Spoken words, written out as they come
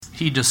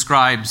he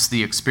describes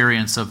the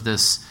experience of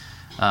this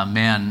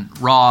man,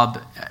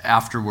 Rob,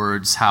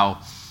 afterwards, how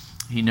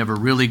he never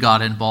really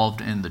got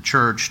involved in the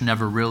church,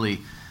 never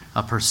really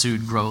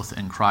pursued growth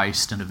in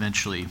Christ, and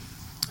eventually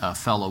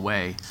fell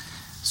away.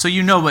 So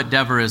you know what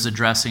Dever is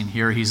addressing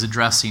here. He's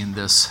addressing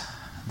this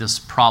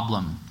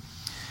problem.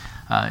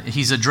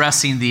 He's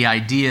addressing the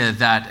idea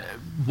that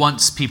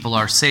once people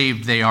are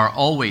saved, they are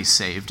always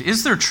saved.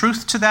 Is there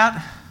truth to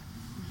that?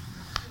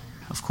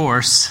 Of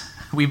course.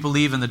 We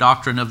believe in the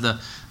doctrine of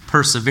the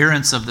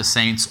perseverance of the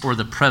saints or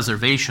the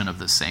preservation of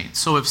the saints.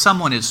 So if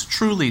someone is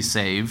truly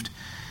saved,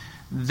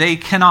 they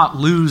cannot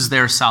lose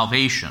their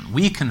salvation.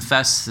 We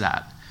confess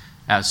that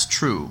as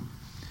true.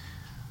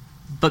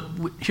 But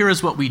here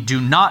is what we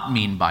do not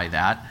mean by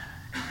that.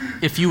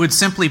 If you would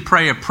simply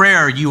pray a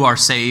prayer, you are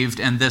saved,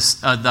 and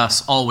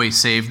thus always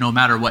saved, no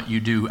matter what you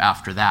do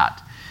after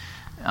that.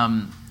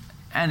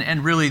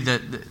 And really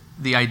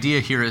the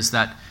idea here is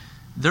that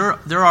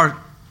there are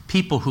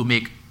people who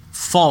make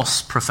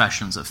false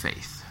professions of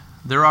faith.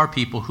 There are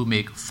people who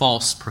make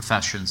false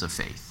professions of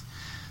faith.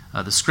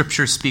 The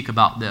scriptures speak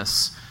about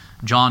this.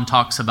 John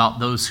talks about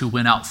those who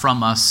went out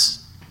from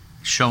us,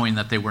 showing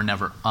that they were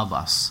never of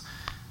us.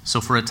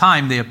 So for a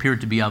time they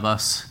appeared to be of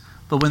us,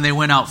 but when they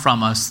went out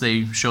from us,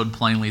 they showed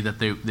plainly that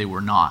they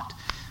were not.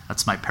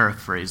 That's my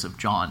paraphrase of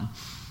John.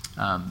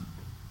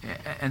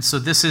 And so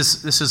this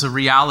is a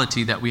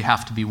reality that we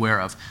have to be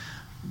aware of.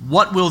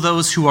 What will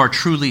those who are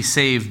truly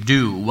saved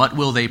do? What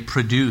will they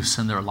produce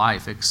in their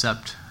life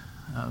except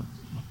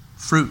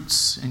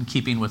fruits in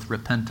keeping with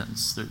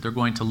repentance? They're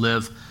going to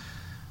live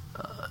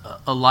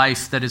a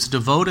life that is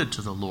devoted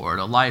to the Lord,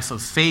 a life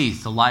of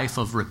faith, a life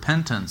of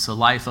repentance, a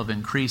life of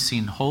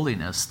increasing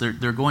holiness.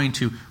 They're going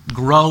to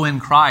grow in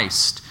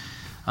Christ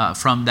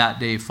from that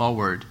day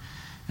forward.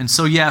 And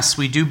so, yes,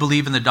 we do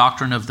believe in the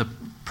doctrine of the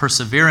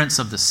perseverance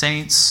of the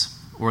saints,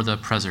 or the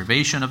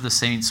preservation of the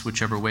saints,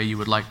 whichever way you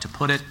would like to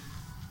put it.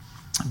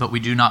 But we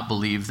do not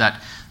believe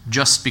that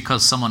just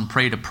because someone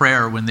prayed a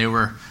prayer when they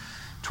were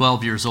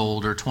 12 years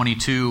old or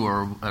 22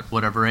 or at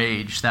whatever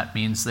age, that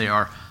means they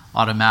are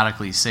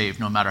automatically saved,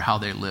 no matter how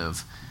they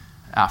live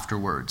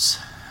afterwards.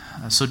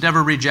 So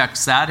Dever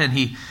rejects that, and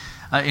he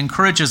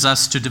encourages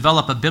us to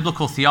develop a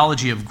biblical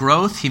theology of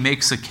growth. He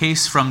makes a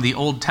case from the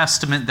Old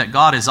Testament that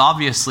God is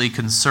obviously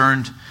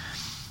concerned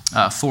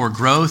for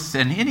growth,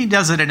 and he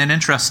does it in an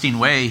interesting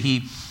way.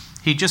 He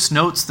just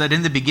notes that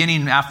in the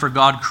beginning, after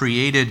God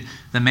created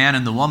the man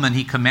and the woman,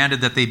 he commanded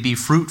that they be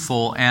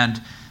fruitful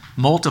and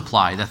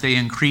multiply, that they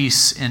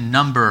increase in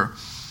number.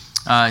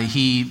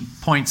 He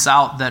points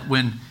out that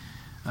when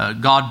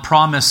God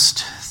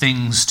promised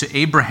things to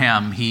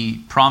Abraham,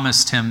 he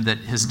promised him that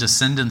his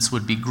descendants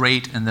would be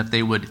great and that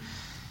they would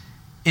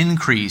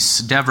increase.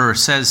 Dever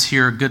says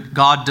here,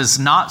 God does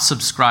not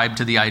subscribe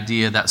to the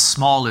idea that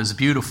small is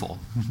beautiful.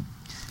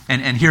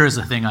 And here is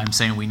the thing I'm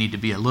saying we need to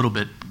be a little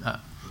bit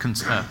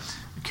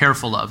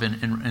careful of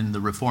in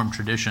the Reformed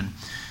tradition.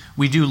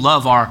 We do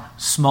love our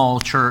small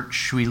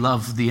church. We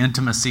love the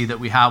intimacy that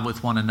we have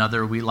with one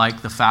another. We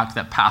like the fact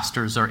that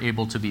pastors are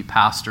able to be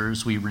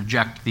pastors. We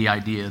reject the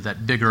idea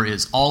that bigger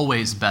is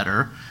always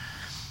better.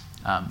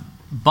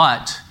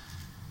 But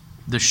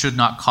this should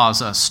not cause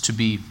us to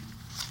be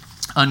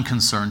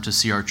unconcerned to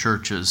see our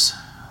churches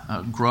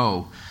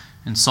grow.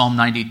 In Psalm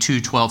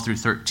 92, 12 through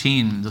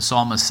 13, the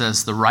psalmist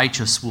says, "The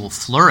righteous will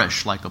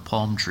flourish like a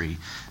palm tree.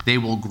 They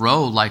will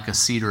grow like a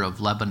cedar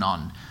of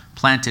Lebanon.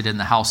 Planted in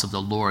the house of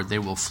the Lord, they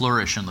will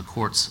flourish in the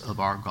courts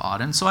of our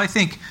God." And so I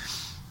think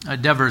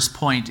Dever's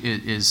point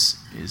is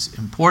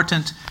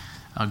important.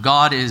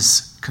 God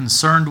is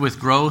concerned with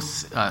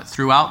growth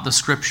throughout the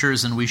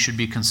Scriptures, and we should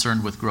be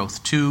concerned with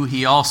growth too.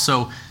 He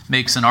also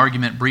makes an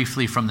argument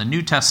briefly from the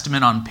New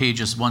Testament on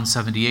pages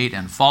 178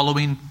 and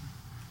following.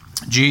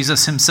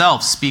 Jesus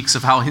himself speaks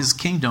of how his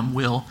kingdom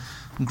will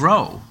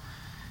grow.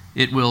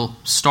 It will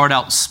start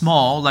out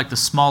small, like the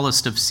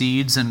smallest of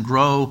seeds, and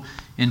grow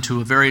into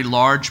a very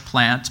large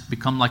plant,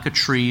 become like a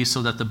tree,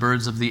 so that the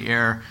birds of the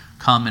air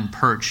come and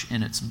perch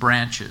in its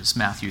branches.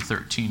 Matthew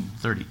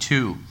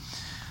 13:32.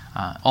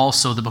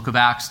 Also, the book of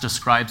Acts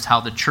describes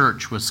how the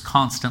church was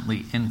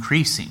constantly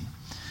increasing.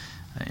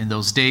 In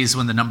those days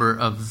when the number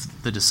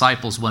of the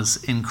disciples was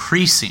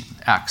increasing,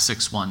 Acts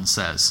 6:1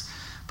 says.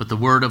 But the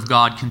word of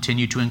God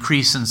continued to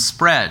increase and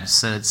spread,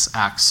 says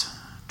Acts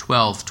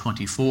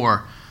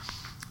 12:24.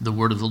 The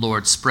word of the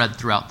Lord spread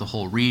throughout the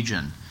whole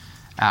region,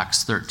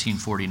 Acts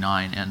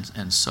 13:49,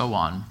 and so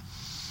on.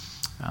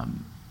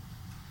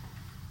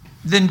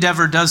 Then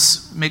Dever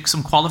does make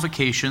some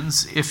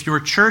qualifications. If your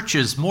church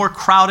is more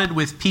crowded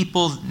with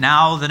people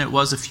now than it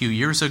was a few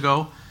years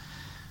ago,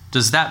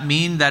 does that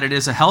mean that it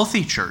is a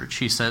healthy church?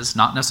 He says,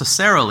 not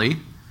necessarily,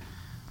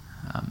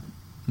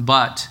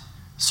 but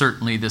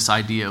certainly this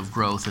idea of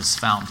growth is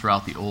found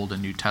throughout the Old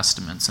and New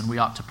Testaments, and we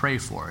ought to pray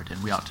for it,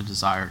 and we ought to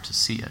desire to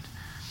see it.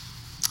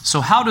 So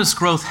how does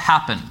growth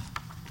happen?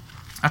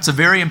 That's a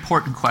very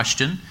important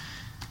question.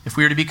 If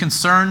we are to be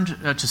concerned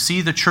to see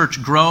the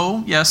church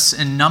grow, yes,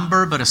 in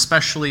number, but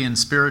especially in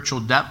spiritual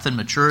depth and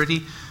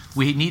maturity,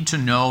 we need to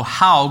know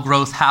how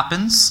growth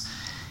happens.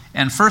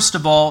 And first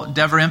of all,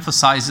 Dever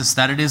emphasizes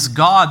that it is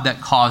God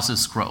that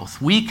causes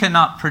growth. We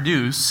cannot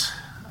produce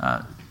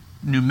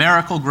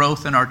numerical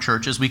growth in our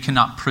churches. We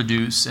cannot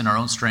produce in our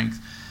own strength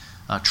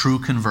true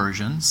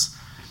conversions.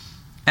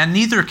 And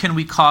neither can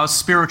we cause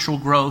spiritual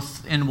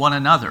growth in one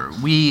another.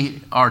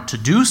 We are to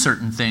do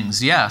certain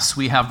things, yes.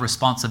 We have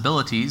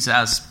responsibilities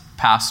as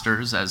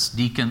pastors, as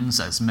deacons,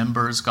 as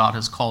members. God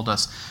has called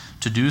us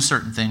to do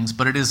certain things,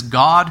 but it is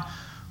God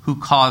who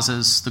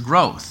causes the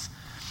growth.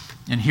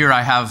 And here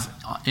I have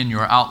in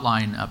your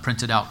outline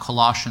printed out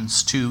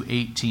Colossians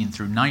 2:18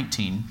 through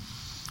 19,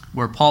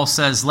 where Paul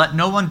says, "Let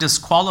no one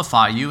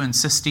disqualify you,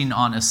 insisting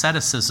on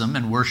asceticism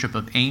and worship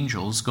of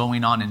angels,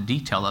 going on in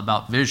detail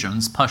about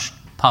visions,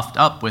 puffed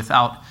up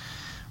without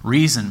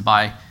reason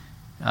by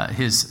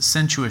his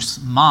sensuous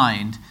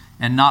mind,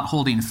 and not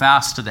holding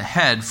fast to the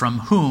head, from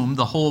whom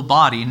the whole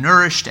body,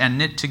 nourished and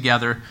knit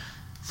together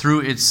through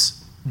its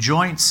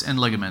joints and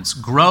ligaments,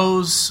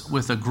 grows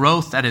with a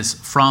growth that is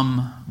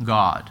from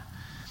God."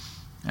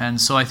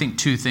 And so I think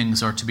two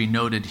things are to be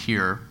noted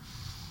here.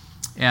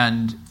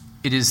 And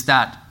it is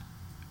that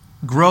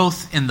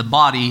growth in the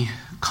body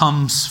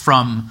comes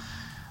from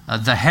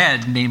the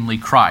head, namely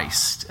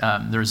Christ.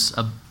 There's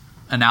an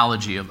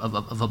analogy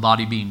of a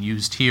body being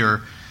used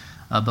here.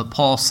 But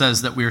Paul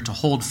says that we are to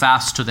hold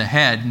fast to the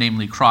head,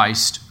 namely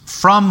Christ,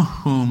 from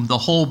whom the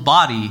whole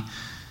body,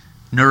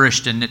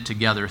 nourished and knit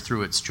together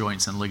through its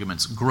joints and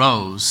ligaments,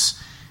 grows.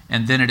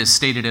 And then it is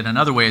stated in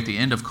another way at the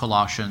end of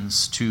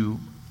Colossians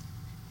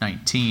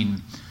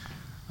 2:19.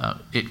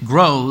 It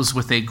grows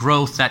with a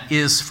growth that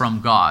is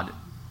from God.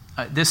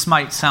 This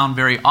might sound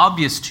very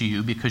obvious to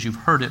you because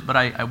you've heard it, but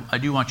I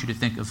do want you to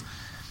think of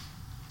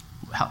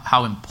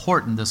how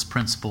important this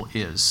principle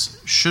is.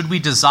 Should we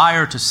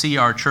desire to see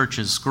our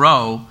churches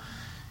grow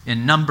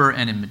in number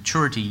and in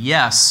maturity?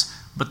 Yes,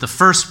 but the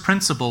first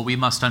principle we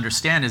must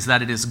understand is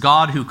that it is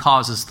God who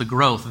causes the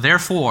growth.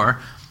 Therefore,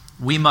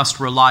 we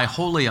must rely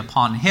wholly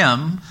upon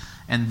Him,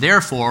 and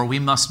therefore we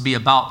must be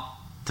about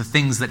the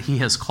things that He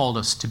has called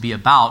us to be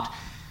about.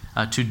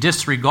 To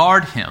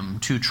disregard Him,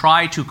 to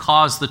try to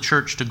cause the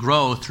church to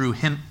grow through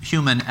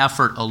human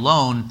effort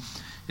alone,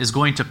 is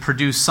going to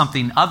produce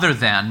something other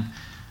than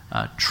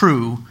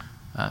true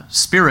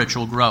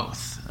spiritual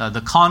growth.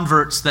 The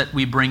converts that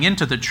we bring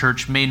into the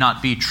church may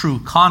not be true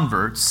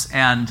converts,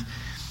 and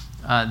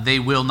they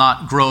will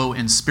not grow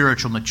in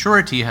spiritual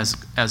maturity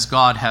as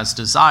God has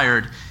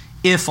desired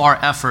if our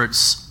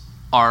efforts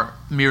are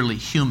merely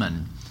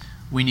human.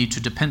 We need to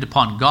depend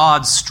upon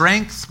God's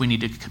strength. We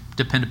need to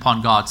depend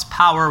upon God's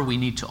power. We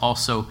need to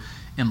also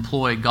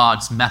employ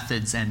God's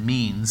methods and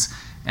means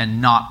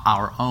and not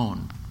our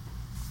own.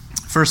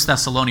 1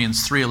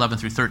 Thessalonians 3:11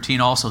 through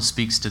 13 also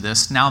speaks to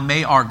this. "Now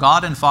may our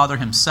God and Father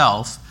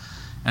Himself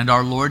and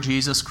our Lord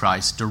Jesus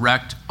Christ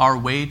direct our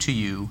way to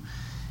you,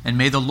 and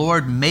may the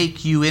Lord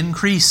make you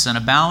increase and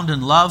abound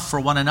in love for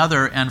one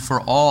another and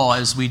for all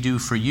as we do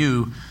for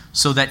you,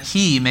 so that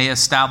He may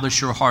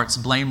establish your hearts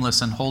blameless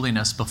in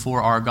holiness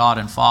before our God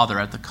and Father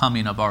at the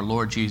coming of our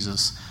Lord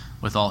Jesus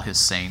with all His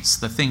saints."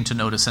 The thing to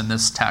notice in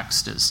this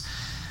text is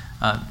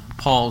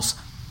Paul's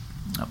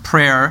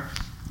prayer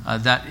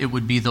that it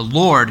would be the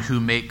Lord who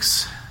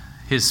makes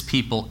His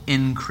people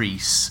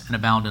increase and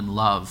abound in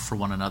love for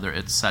one another,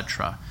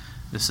 etc.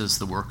 This is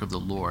the work of the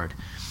Lord.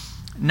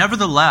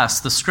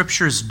 Nevertheless, the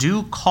Scriptures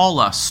do call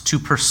us to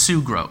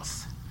pursue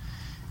growth.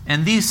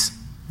 And these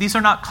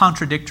are not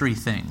contradictory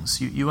things.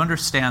 You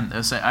understand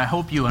this. I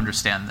hope you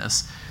understand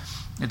this.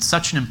 It's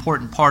such an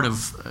important part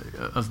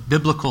of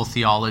biblical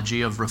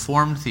theology, of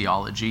Reformed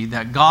theology,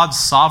 that God's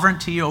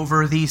sovereignty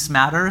over these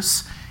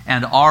matters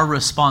and our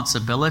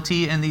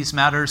responsibility in these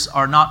matters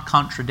are not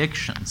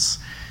contradictions.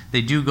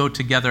 They do go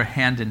together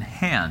hand in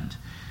hand.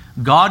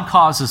 God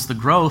causes the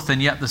growth,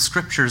 and yet the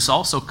Scriptures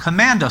also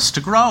command us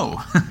to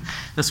grow.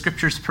 The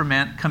Scriptures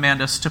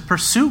command us to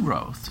pursue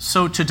growth.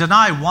 So to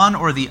deny one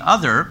or the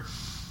other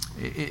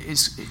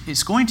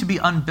is going to be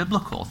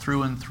unbiblical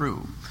through and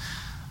through.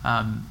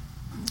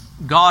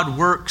 God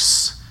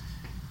works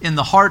in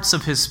the hearts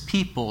of His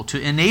people to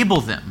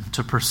enable them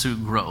to pursue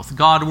growth.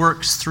 God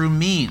works through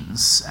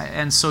means.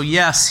 And so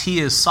yes, He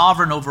is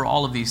sovereign over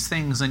all of these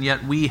things, and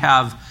yet we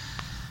have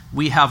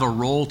a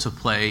role to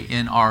play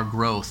in our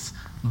growth.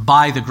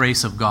 By the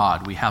grace of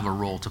God, we have a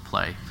role to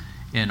play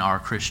in our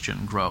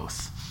Christian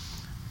growth.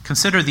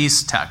 Consider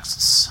these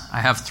texts. I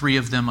have 3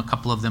 of them. A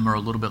couple of them are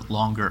a little bit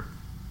longer.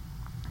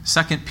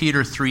 2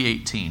 Peter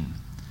 3:18.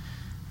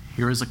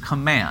 Here is a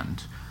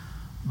command.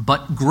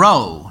 "But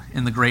grow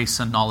in the grace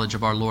and knowledge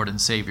of our Lord and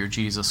Savior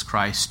Jesus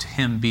Christ. To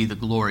Him be the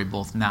glory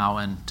both now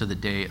and to the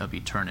day of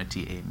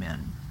eternity.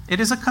 Amen." It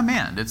is a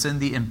command. It's in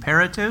the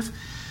imperative.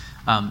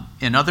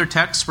 In other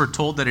texts, we're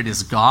told that it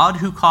is God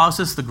who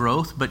causes the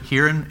growth, but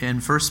here in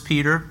 2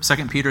 Peter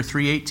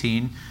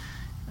 3:18,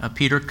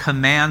 Peter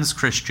commands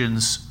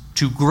Christians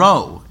to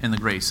grow in the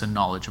grace and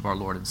knowledge of our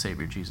Lord and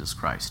Savior Jesus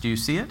Christ. Do you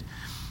see it?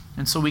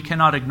 And so we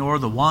cannot ignore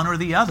the one or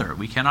the other.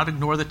 We cannot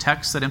ignore the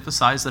texts that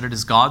emphasize that it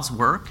is God's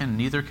work, and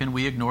neither can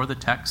we ignore the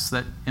texts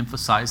that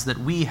emphasize that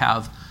we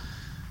have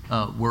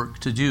work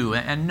to do.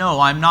 And no,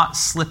 I'm not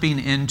slipping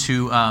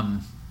into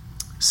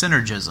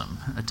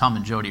synergism. Tom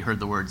and Jody heard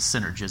the word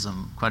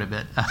synergism quite a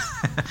bit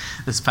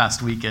this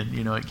past weekend.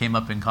 It came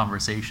up in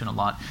conversation a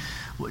lot.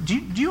 Do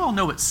you all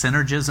know what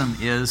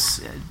synergism is,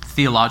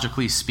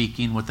 theologically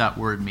speaking, what that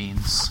word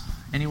means?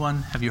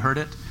 Anyone? Have you heard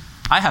it?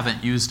 I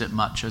haven't used it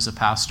much as a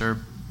pastor,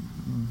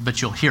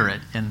 but you'll hear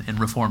it in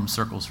Reformed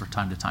circles from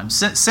time to time.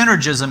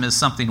 Synergism is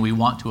something we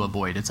want to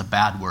avoid. It's a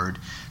bad word.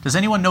 Does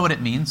anyone know what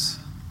it means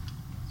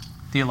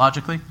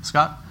theologically?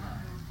 Scott?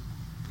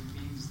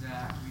 It means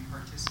that we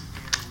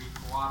participate or we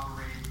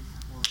cooperate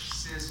or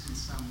assist in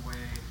some way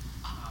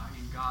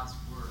in God's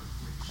work,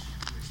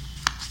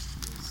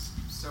 which is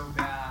so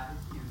bad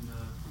in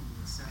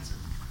the sense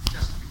of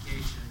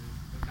justification,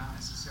 but not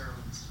necessarily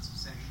in the sense of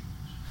sanction.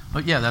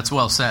 Well, yeah, that's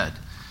well said.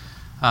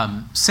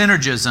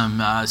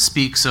 Synergism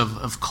speaks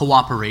of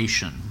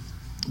cooperation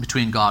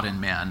between God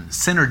and man.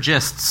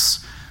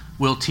 Synergists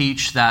will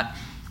teach that,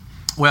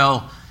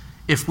 well,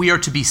 if we are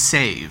to be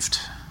saved,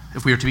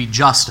 if we are to be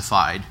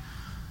justified,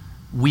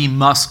 we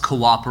must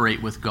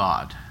cooperate with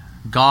God.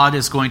 God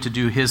is going to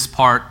do his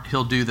part.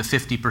 He'll do the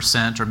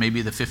 50% or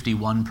maybe the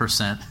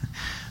 51%,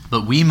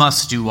 but we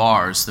must do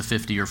ours, the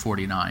 50 or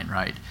 49,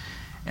 right?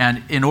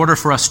 And in order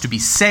for us to be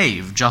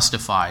saved,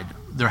 justified,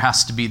 there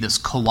has to be this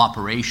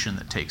cooperation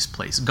that takes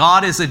place.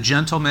 God is a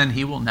gentleman.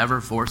 He will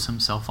never force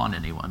himself on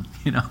anyone.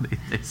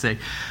 They say.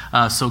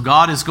 So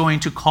God is going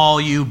to call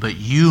you, but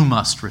you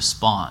must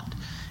respond.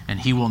 And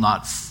he will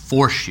not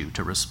force you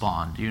to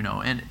respond,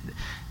 And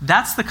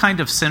that's the kind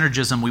of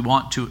synergism we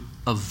want to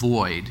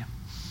avoid.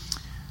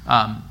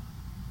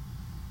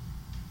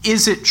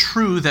 Is it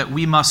true that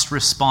we must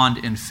respond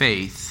in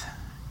faith?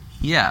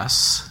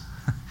 Yes,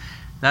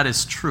 that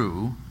is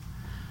true.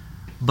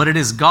 But it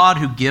is God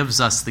who gives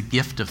us the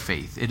gift of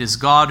faith. It is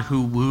God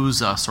who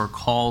woos us or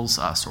calls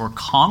us or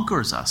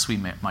conquers us, we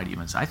might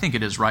even say. I think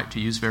it is right to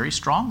use very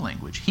strong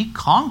language. He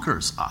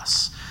conquers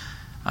us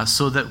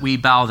so that we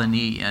bow the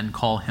knee and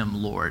call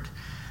him Lord.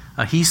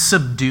 He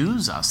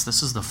subdues us.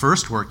 This is the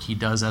first work he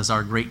does as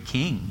our great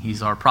king.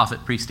 He's our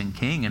prophet, priest, and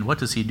king. And what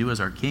does he do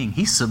as our king?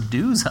 He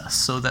subdues us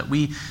so that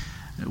we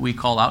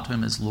call out to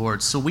him as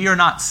Lord. So we are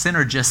not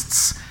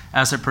synergists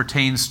as it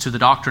pertains to the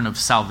doctrine of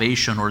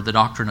salvation or the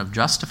doctrine of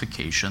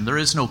justification. There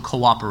is no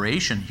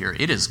cooperation here.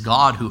 It is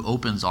God who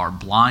opens our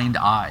blind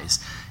eyes.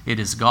 It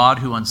is God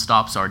who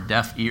unstops our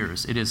deaf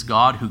ears. It is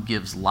God who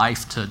gives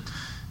life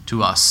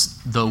to us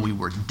though we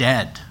were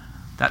dead.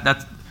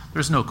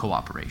 There's no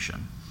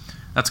cooperation.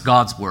 That's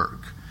God's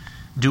work.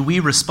 Do we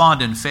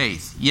respond in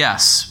faith?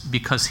 Yes,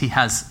 because he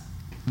has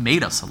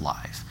made us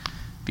alive.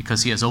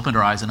 Because he has opened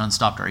our eyes and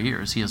unstopped our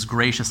ears. He has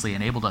graciously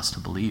enabled us to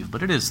believe.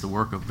 But it is the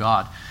work of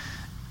God.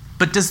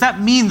 But does that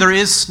mean there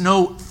is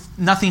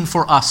nothing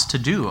for us to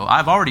do?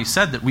 I've already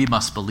said that we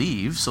must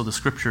believe, so the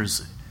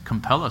scriptures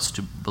compel us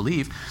to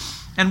believe.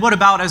 And what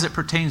about as it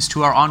pertains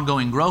to our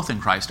ongoing growth in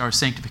Christ, our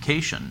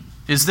sanctification?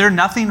 Is there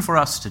nothing for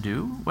us to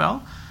do?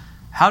 Well,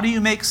 how do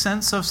you make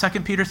sense of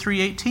 2 Peter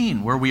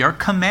 3:18, where we are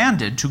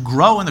commanded to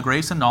grow in the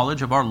grace and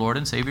knowledge of our Lord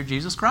and Savior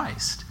Jesus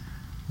Christ?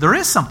 There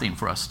is something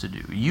for us to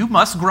do. You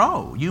must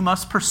grow. You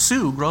must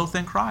pursue growth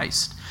in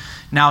Christ.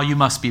 Now, you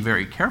must be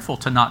very careful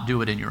to not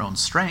do it in your own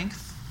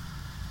strength.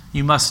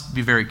 You must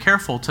be very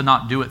careful to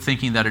not do it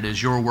thinking that it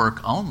is your work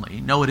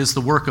only. No, it is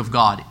the work of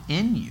God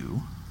in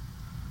you.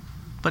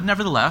 But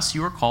nevertheless,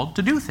 you are called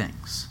to do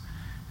things.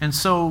 And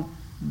so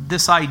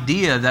this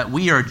idea that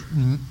we are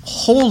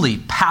wholly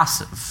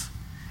passive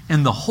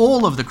in the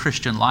whole of the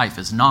Christian life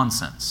is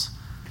nonsense.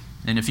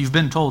 And if you've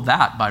been told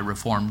that by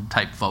Reformed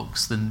type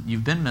folks, then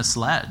you've been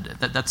misled.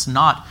 That's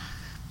not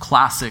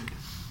classic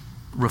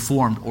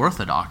Reformed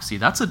orthodoxy.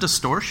 That's a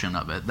distortion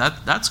of it.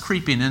 That's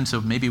creeping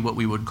into maybe what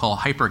we would call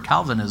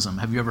hyper-Calvinism.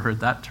 Have you ever heard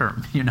that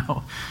term?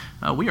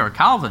 We are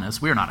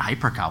Calvinists. We are not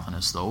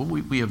hyper-Calvinists, though.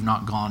 We have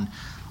not gone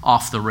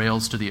off the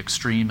rails to the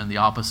extreme in the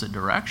opposite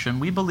direction.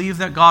 We believe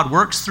that God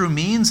works through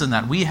means and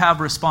that we have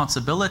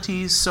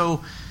responsibilities,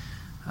 so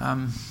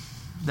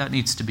that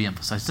needs to be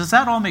emphasized. Does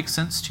that all make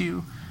sense to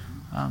you?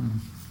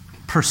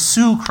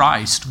 Pursue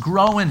Christ,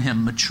 grow in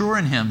him, mature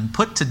in him,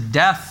 put to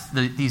death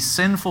these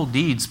sinful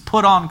deeds,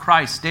 put on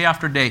Christ day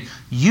after day.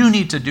 You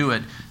need to do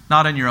it,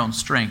 not in your own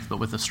strength, but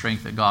with the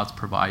strength that God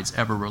provides,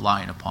 ever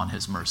relying upon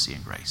his mercy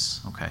and grace.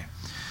 Okay,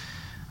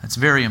 that's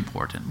very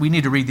important. We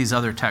need to read these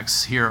other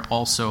texts here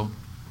also.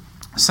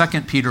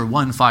 2 Peter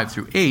 1, 5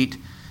 through 8.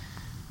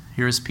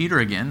 Here is Peter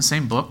again,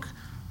 same book.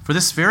 For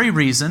this very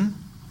reason,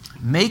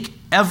 make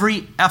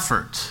every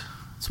effort.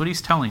 That's what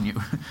he's telling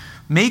you.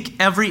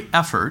 Make every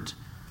effort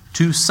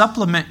to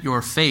supplement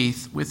your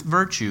faith with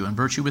virtue, and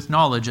virtue with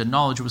knowledge, and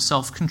knowledge with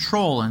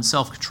self-control, and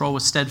self-control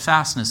with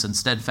steadfastness, and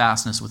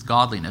steadfastness with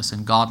godliness,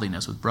 and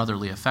godliness with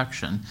brotherly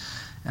affection,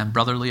 and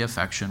brotherly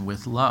affection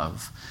with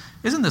love.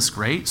 Isn't this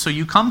great? So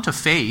you come to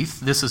faith.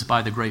 This is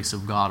by the grace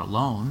of God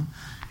alone.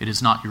 It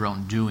is not your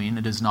own doing.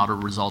 It is not a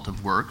result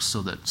of works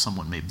so that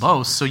someone may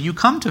boast. So you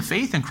come to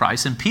faith in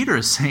Christ, and Peter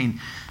is saying,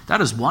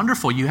 that is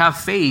wonderful. You have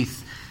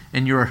faith,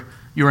 and you're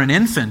an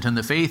infant in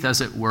the faith,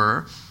 as it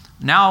were.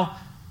 Now,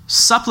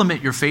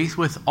 Supplement your faith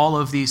with all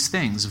of these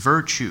things: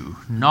 virtue,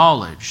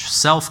 knowledge,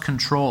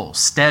 self-control,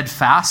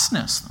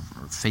 steadfastness,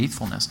 or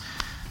faithfulness,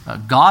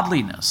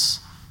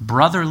 godliness,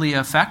 brotherly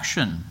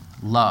affection,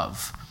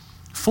 love.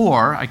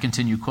 For, I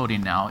continue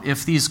quoting now,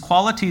 if these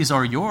qualities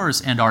are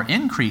yours and are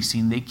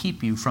increasing, they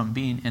keep you from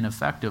being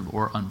ineffective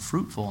or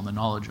unfruitful in the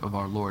knowledge of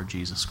our Lord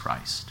Jesus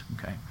Christ.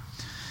 Okay.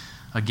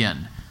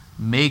 Again,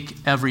 make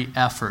every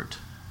effort,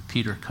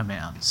 Peter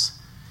commands.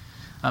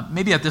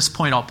 Maybe at this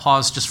point I'll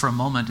pause just for a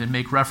moment and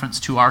make reference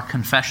to our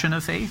confession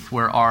of faith,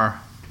 where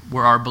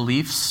our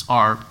beliefs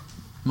are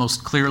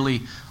most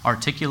clearly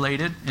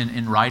articulated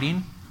in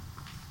writing.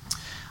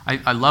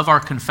 I love our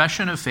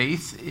confession of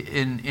faith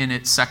in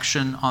its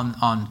section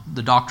on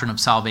the doctrine of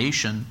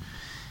salvation.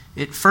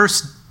 It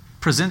first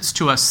presents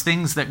to us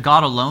things that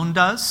God alone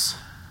does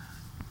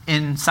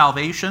in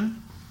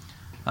salvation,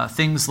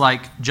 things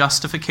like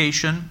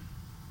justification,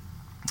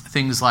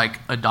 things like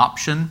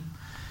adoption.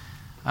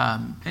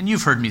 And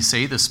you've heard me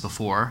say this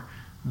before.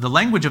 The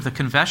language of the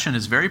confession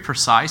is very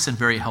precise and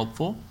very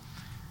helpful.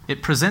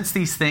 It presents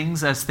these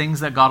things as things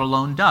that God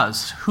alone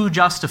does. Who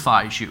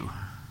justifies you?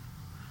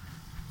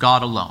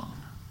 God alone.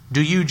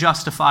 Do you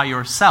justify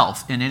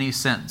yourself in any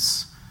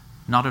sense?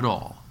 Not at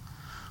all.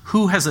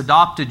 Who has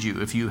adopted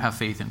you if you have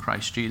faith in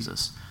Christ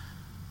Jesus?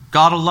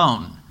 God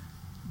alone.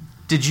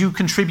 Did you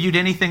contribute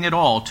anything at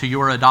all to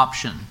your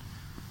adoption?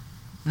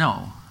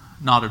 No,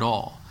 not at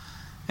all.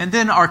 And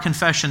then our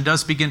confession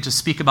does begin to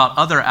speak about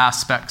other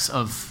aspects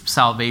of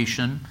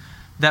salvation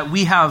that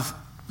we have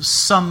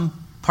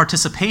some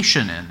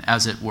participation in,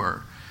 as it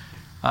were.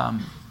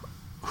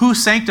 Who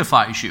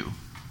sanctifies you?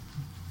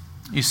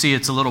 You see,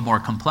 it's a little more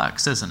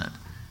complex, isn't it?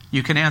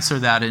 You can answer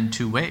that in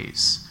two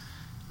ways.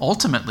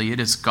 Ultimately, it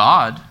is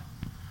God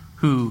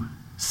who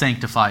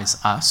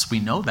sanctifies us. We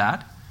know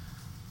that.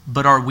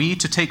 But are we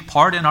to take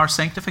part in our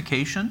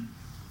sanctification?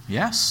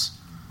 Yes.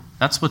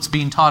 That's what's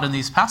being taught in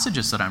these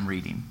passages that I'm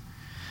reading.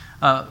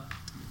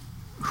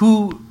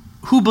 Who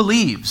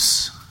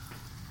believes?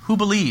 Who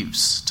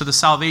believes to the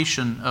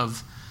salvation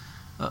of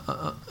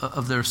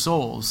their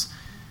souls?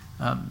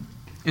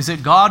 Is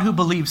it God who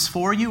believes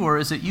for you, or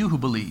is it you who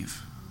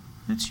believe?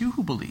 It's you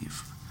who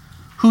believe.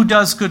 Who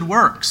does good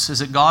works?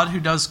 Is it God who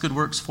does good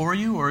works for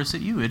you, or is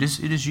it you? It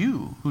is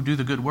you who do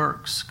the good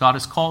works. God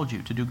has called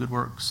you to do good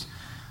works.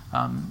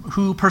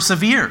 Who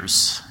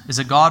perseveres? Is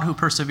it God who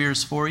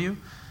perseveres for you?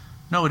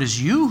 No, it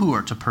is you who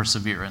are to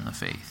persevere in the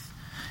faith.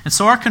 And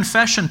so our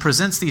confession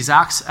presents these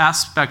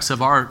aspects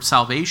of our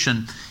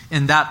salvation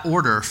in that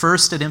order.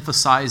 First, it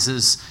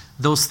emphasizes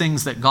those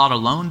things that God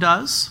alone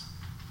does,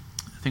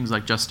 things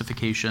like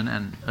justification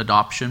and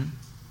adoption.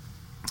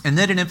 And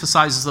then it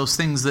emphasizes those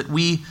things that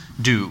we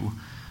do.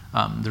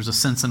 There's a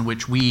sense in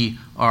which we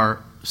are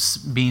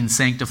being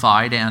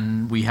sanctified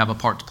and we have a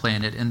part to play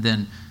in it, and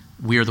then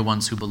we are the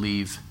ones who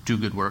believe, do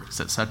good works,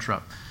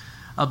 etc.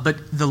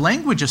 But the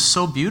language is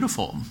so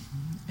beautiful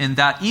in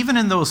that even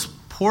in those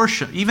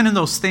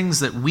things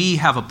that we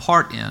have a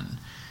part in,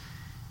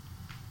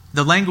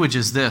 the language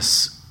is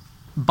this: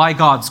 by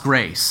God's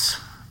grace.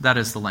 That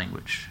is the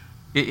language.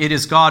 It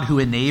is God who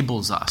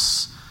enables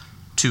us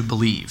to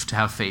believe, to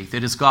have faith.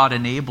 It is God who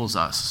enables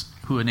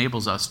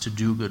us to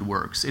do good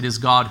works. It is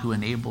God who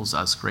enables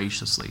us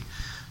graciously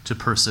to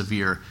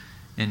persevere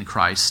in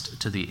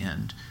Christ to the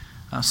end.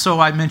 So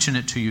I mention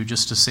it to you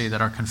just to say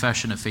that our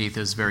confession of faith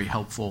is very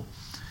helpful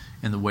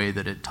in the way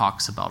that it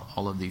talks about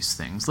all of these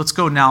things. Let's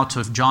go now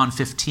to John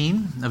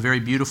 15, a very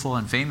beautiful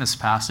and famous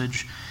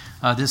passage.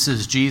 This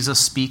is Jesus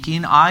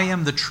speaking. I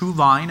am the true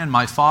vine, and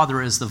my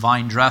Father is the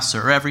vine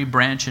dresser. Every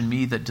branch in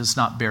me that does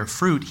not bear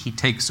fruit, he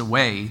takes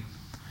away.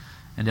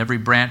 And every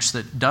branch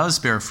that does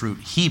bear fruit,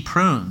 he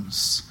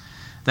prunes,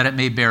 that it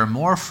may bear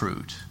more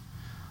fruit.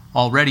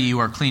 Already you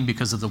are clean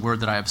because of the word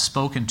that I have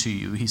spoken to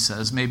you, he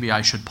says. Maybe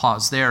I should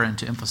pause there and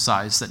to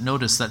emphasize that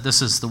notice that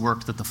this is the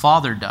work that the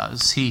Father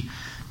does. He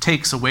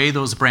takes away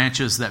those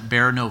branches that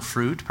bear no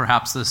fruit.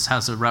 Perhaps this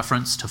has a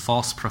reference to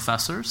false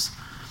professors,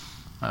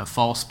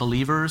 false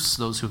believers,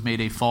 those who've made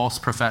a false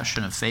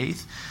profession of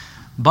faith.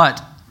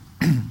 But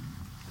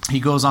he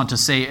goes on to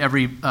say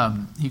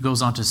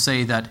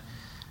that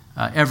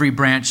every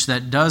branch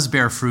that does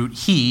bear fruit,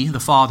 he, the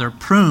Father,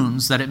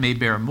 prunes that it may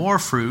bear more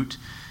fruit.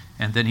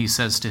 And then he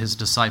says to his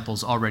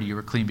disciples, already you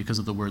are clean because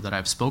of the word that I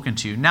have spoken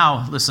to you.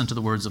 Now listen to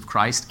the words of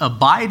Christ.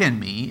 Abide in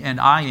me, and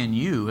I in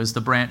you, as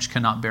the branch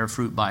cannot bear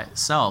fruit by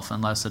itself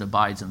unless it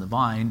abides in the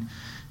vine.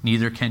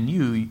 Neither can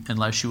you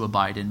unless you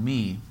abide in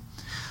me.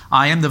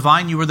 I am the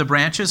vine, you are the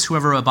branches.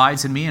 Whoever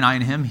abides in me and I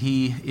in him,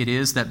 he it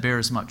is that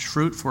bears much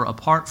fruit. For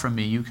apart from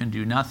me you can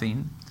do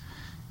nothing.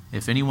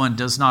 If anyone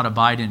does not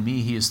abide in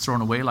me, he is thrown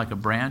away like a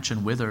branch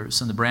and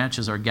withers, and the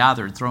branches are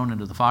gathered, thrown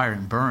into the fire,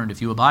 and burned.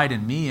 If you abide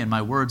in me, and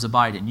my words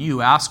abide in you,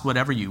 ask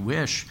whatever you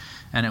wish,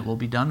 and it will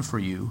be done for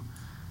you.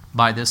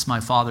 By this my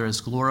Father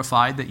is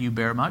glorified, that you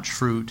bear much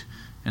fruit,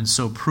 and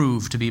so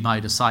prove to be my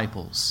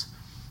disciples.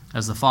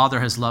 As the Father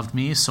has loved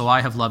me, so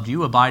I have loved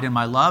you. Abide in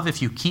my love.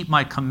 If you keep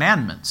my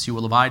commandments, you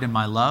will abide in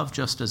my love,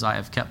 just as I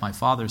have kept my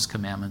Father's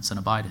commandments and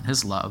abide in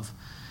his love.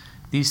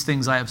 These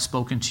things I have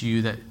spoken to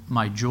you, that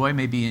my joy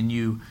may be in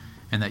you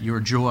and that your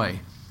joy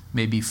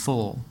may be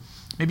full.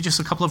 Maybe just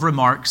a couple of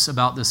remarks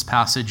about this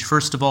passage.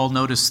 First of all,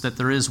 notice that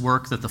there is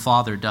work that the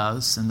Father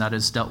does, and that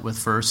is dealt with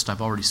first.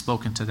 I've already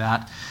spoken to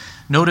that.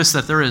 Notice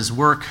that there is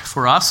work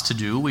for us to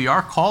do. We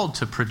are called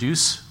to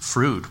produce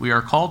fruit. We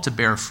are called to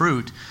bear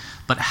fruit.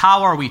 But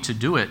how are we to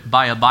do it?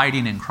 By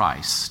abiding in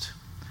Christ,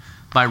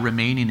 by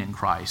remaining in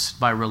Christ,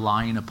 by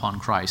relying upon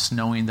Christ,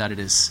 knowing that it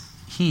is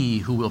He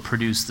who will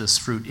produce this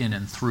fruit in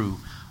and through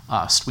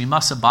us. We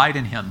must abide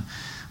in Him.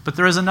 But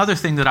there is another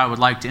thing that I would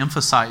like to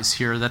emphasize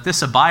here, that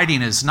this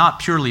abiding is not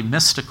purely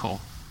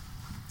mystical,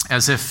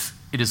 as if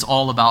it is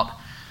all about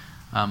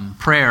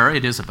prayer.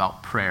 It is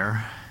about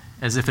prayer.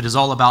 As if it is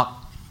all about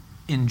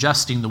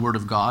ingesting the Word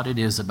of God. It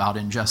is about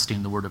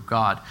ingesting the Word of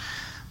God.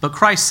 But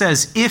Christ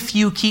says, if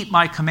you keep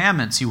my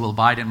commandments, you will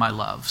abide in my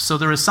love. So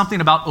there is something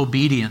about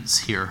obedience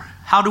here.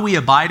 How do we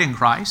abide in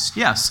Christ?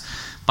 Yes,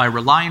 by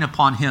relying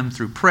upon Him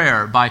through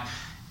prayer, by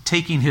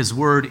taking His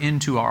word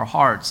into our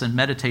hearts and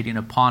meditating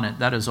upon it.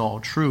 That is all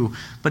true.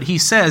 But He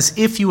says,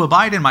 if you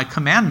abide in my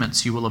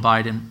commandments, you will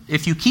abide in,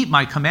 if you keep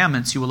my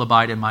commandments, you will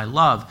abide in my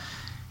love.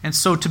 And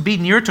so to be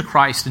near to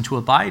Christ and to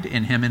abide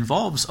in Him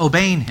involves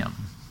obeying Him.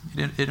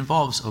 It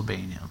involves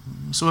obeying Him.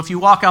 So if you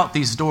walk out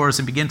these doors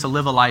and begin to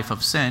live a life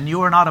of sin,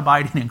 you are not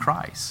abiding in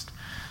Christ.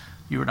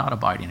 You are not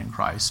abiding in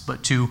Christ.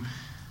 But to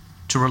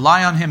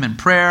rely on Him in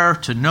prayer,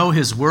 to know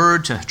His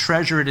word, to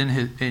treasure it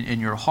in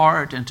your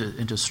heart, and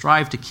to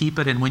strive to keep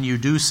it, and when you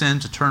do sin,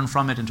 to turn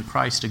from it into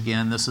Christ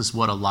again, this is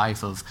what a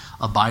life of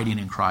abiding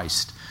in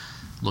Christ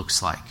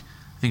looks like.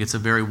 I think it's a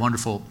very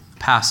wonderful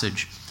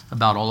passage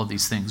about all of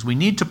these things. We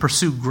need to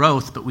pursue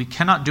growth, but we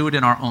cannot do it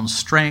in our own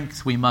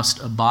strength. We must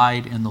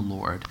abide in the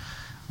Lord.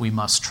 We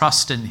must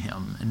trust in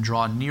Him and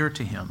draw near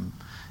to Him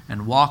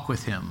and walk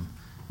with Him,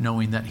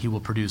 knowing that He will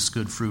produce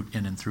good fruit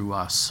in and through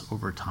us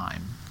over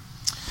time.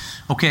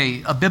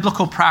 Okay, a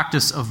biblical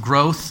practice of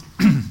growth.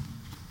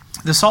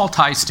 This all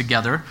ties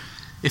together.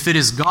 If it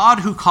is God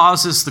who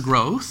causes the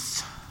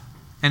growth,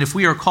 and if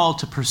we are called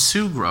to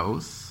pursue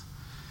growth,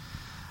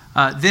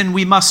 then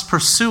we must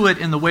pursue it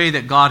in the way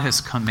that God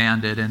has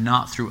commanded and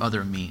not through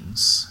other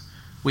means.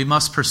 We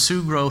must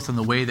pursue growth in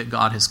the way that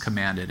God has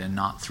commanded and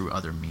not through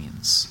other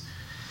means.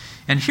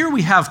 And here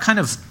we have kind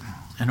of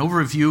an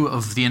overview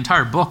of the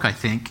entire book, I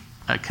think,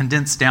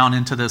 condensed down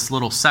into this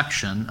little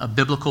section, a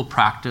biblical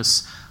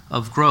practice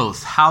of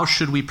growth. How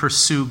should we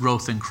pursue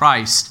growth in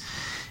Christ?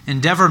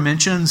 Endeavor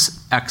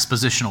mentions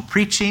expositional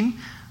preaching,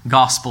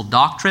 gospel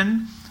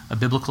doctrine, a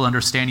biblical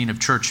understanding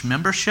of church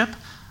membership,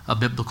 a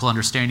biblical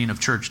understanding of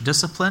church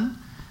discipline,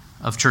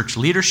 of church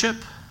leadership,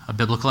 a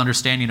biblical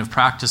understanding of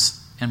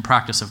practice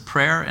of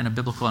prayer, and a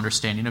biblical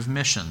understanding of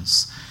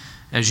missions.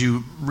 As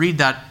you read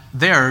that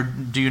there,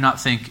 do you not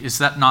think, is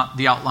that not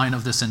the outline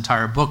of this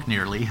entire book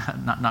nearly?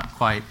 Not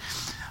quite.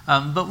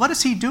 But what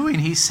is he doing?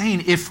 He's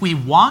saying if we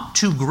want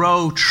to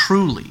grow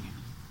truly,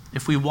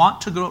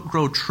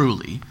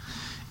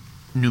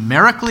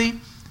 numerically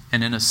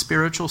and in a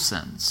spiritual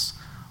sense,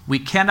 we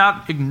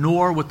cannot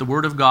ignore what the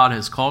Word of God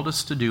has called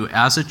us to do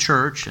as a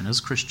church and as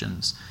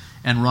Christians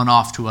and run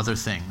off to other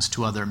things,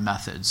 to other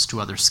methods, to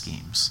other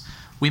schemes.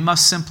 We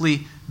must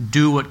simply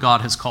do what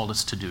God has called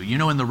us to do. You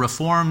know, in the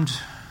Reformed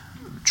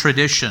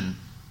tradition,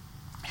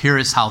 here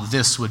is how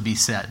this would be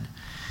said.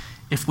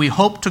 If we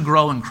hope to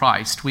grow in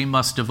Christ, we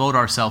must devote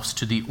ourselves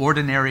to the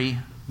ordinary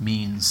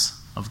means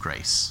of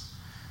grace.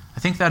 I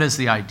think that is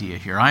the idea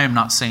here. I am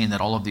not saying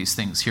that all of these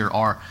things here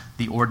are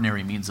the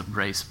ordinary means of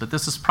grace, but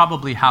this is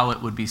probably how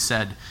it would be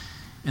said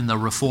in the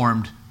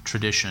Reformed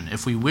tradition.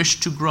 If we wish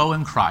to grow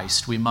in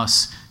Christ, we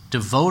must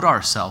devote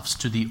ourselves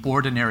to the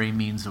ordinary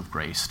means of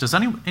grace. Does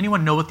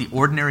anyone know what the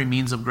ordinary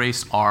means of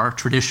grace are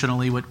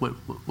traditionally,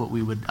 what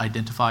we would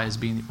identify as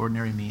being the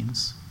ordinary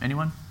means?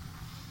 Anyone?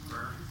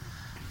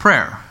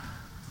 Prayer.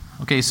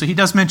 Okay, so he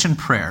does mention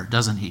prayer,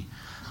 doesn't he?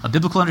 A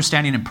biblical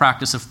understanding and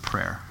practice of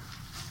prayer.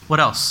 What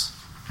else?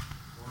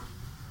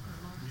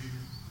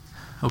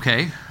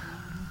 Okay.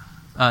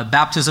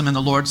 Baptism and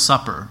the Lord's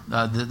Supper.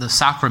 The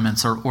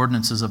sacraments are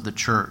ordinances of the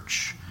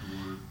church.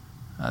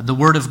 The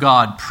Word of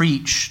God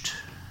preached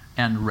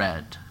and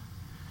read.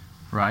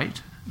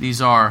 Right?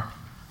 These are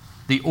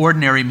the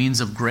ordinary means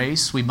of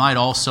grace. We might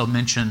also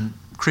mention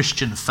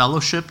Christian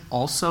fellowship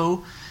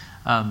also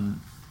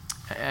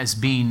as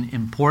being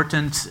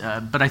important,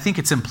 but I think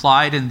it's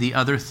implied in the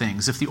other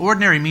things. If the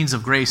ordinary means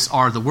of grace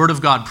are the Word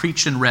of God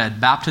preached and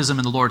read, baptism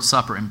and the Lord's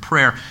Supper, and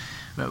prayer,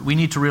 we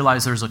need to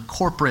realize there's a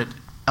corporate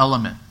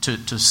element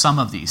to some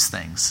of these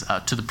things,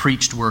 to the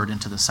preached word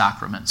and to the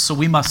sacraments. So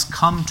we must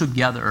come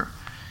together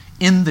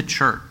in the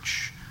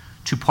church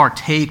to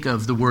partake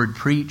of the word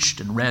preached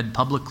and read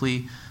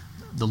publicly,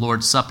 the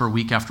Lord's Supper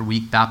week after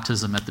week,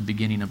 baptism at the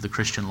beginning of the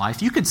Christian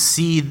life. You could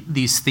see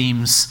these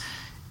themes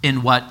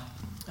in what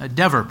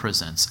Dever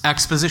presents.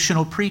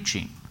 Expositional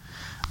preaching,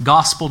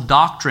 gospel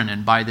doctrine,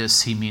 and by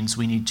this he means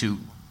we need to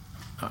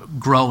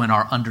grow in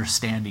our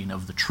understanding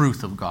of the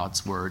truth of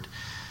God's word.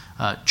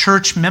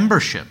 Church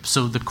membership,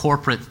 so the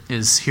corporate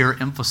is here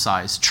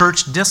emphasized.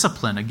 Church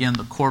discipline, again,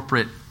 the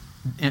corporate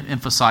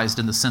emphasized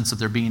in the sense of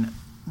there being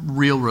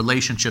real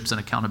relationships and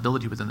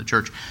accountability within the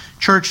church.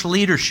 Church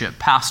leadership,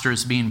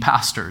 pastors being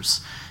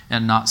pastors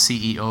and not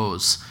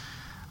CEOs.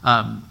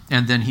 And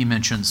then he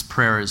mentions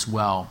prayer as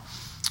well.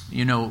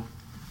 You know,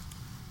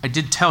 I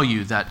did tell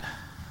you that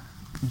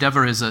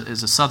Dever is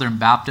a Southern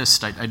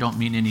Baptist. I don't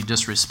mean any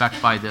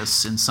disrespect by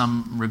this. In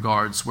some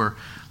regards, we're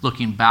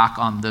looking back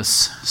on this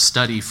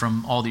study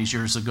from all these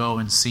years ago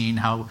and seeing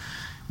how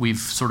we've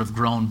sort of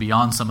grown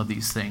beyond some of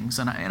these things.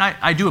 And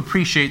I do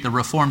appreciate the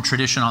Reformed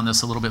tradition on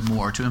this a little bit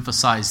more, to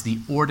emphasize the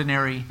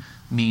ordinary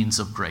means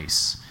of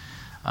grace,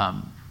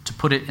 to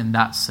put it in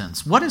that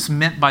sense. What is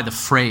meant by the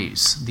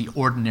phrase, the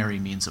ordinary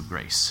means of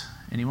grace?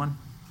 Anyone?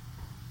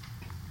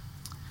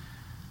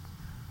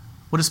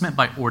 What is meant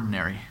by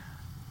ordinary?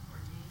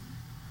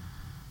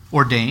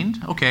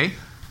 Ordained, okay.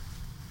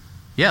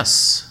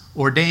 Yes,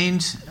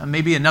 ordained,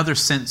 maybe another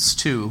sense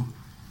too.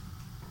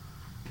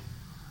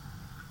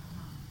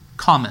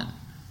 Common.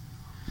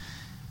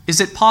 Is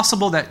it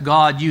possible that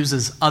God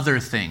uses other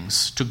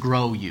things to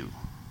grow you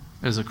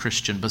as a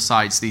Christian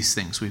besides these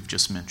things we've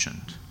just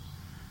mentioned?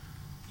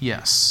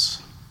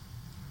 Yes.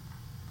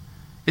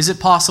 Is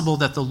it possible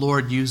that the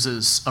Lord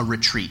uses a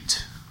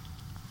retreat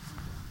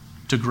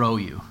to grow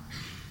you?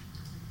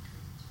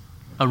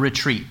 A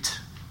retreat.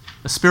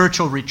 A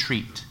spiritual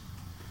retreat.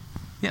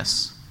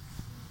 Yes,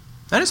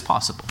 that is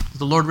possible.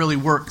 The Lord really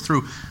worked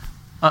through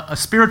a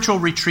spiritual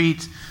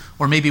retreat,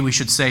 or maybe we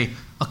should say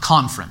a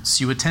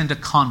conference. You attend a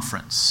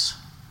conference.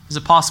 Is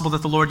it possible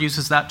that the Lord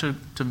uses that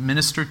to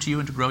minister to you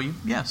and to grow you?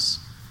 Yes.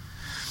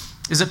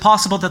 Is it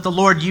possible that the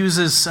Lord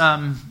uses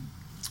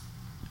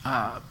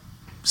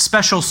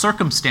special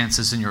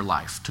circumstances in your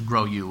life to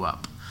grow you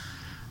up,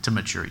 to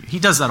mature you? He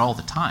does that all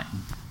the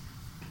time.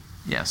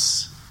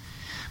 Yes.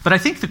 But I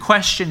think the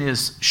question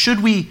is,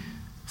 should we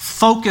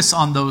focus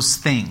on those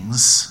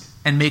things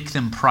and make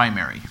them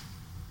primary?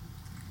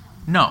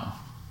 No.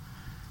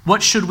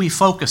 What should we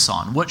focus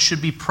on? What should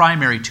be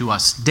primary to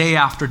us day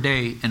after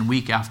day and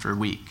week after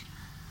week?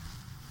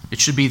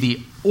 It should be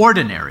the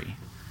ordinary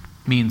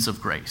means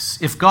of grace.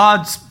 If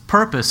God's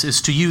purpose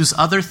is to use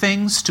other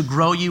things to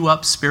grow you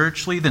up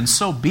spiritually, then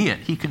so be it.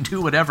 He can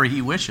do whatever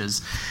he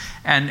wishes.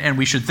 And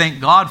we should thank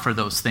God for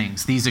those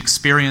things, these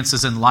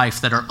experiences in life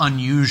that are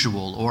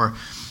unusual, or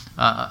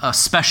a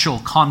special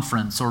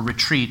conference or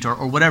retreat,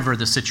 or whatever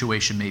the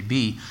situation may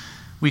be.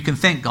 We can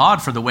thank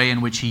God for the way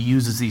in which he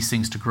uses these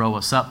things to grow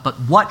us up. But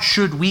what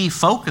should we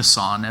focus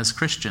on as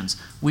Christians?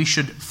 We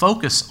should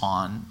focus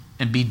on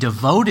and be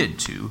devoted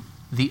to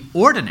the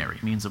ordinary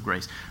means of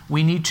grace.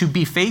 We need to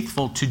be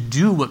faithful to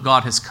do what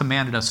God has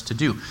commanded us to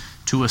do,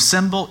 to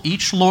assemble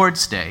each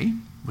Lord's Day,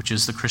 which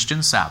is the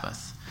Christian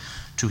Sabbath,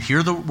 to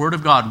hear the word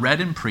of God read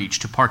and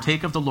preached, to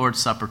partake of the Lord's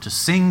Supper, to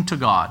sing to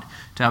God,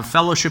 to have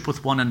fellowship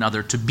with one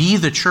another, to be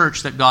the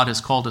church that God has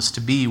called us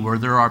to be, where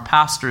there are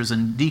pastors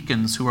and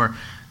deacons who are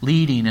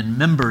leading and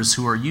members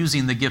who are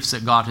using the gifts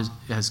that God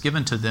has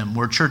given to them,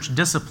 where church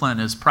discipline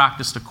is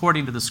practiced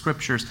according to the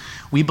Scriptures.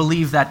 We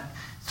believe that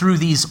through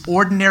these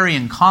ordinary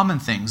and common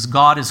things,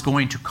 God is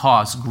going to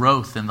cause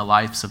growth in the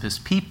lives of his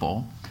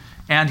people,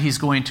 and he's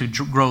going to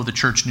grow the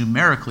church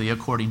numerically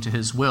according to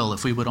his will,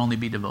 if we would only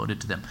be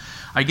devoted to them.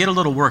 I get a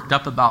little worked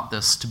up about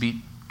this, to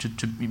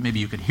maybe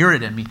you could hear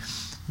it in me,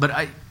 but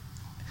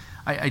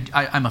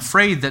I'm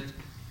afraid that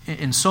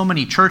in so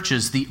many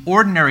churches, the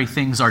ordinary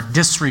things are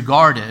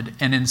disregarded,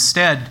 and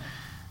instead,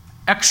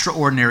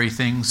 extraordinary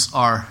things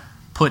are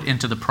put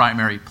into the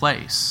primary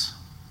place.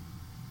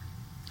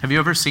 Have you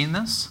ever seen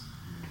this?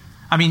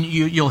 I mean,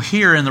 you'll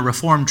hear in the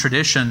Reformed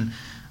tradition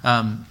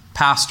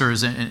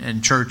pastors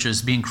and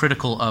churches being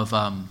critical of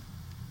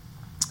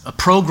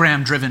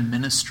program-driven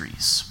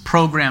ministries.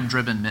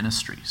 Program-driven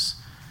ministries.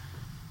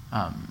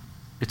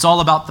 It's all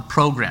about the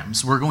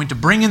programs. We're going to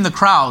bring in the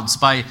crowds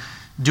by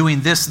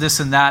doing this,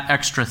 and that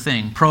extra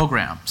thing.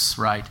 Programs,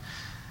 right?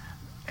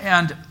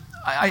 And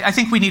I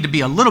think we need to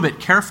be a little bit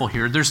careful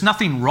here. There's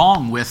nothing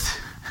wrong with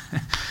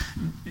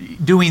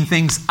doing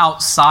things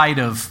outside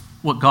of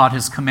what God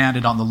has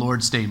commanded on the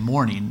Lord's Day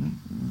morning.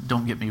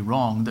 Don't get me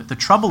wrong. The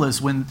trouble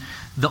is when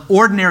the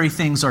ordinary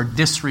things are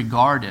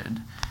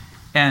disregarded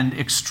and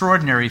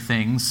extraordinary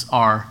things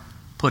are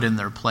put in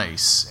their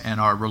place and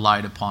are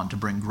relied upon to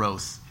bring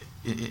growth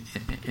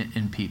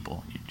in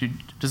people.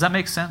 Does that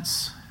make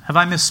sense? Have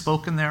I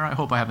misspoken there? I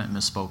hope I haven't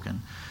misspoken.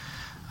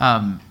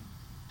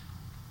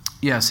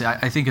 Yes,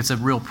 I think it's a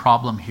real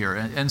problem here.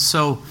 And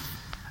so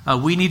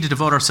we need to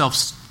devote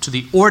ourselves to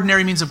the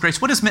ordinary means of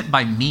grace. What is meant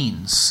by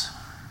means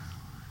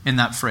in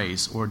that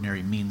phrase,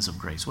 ordinary means of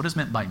grace? What is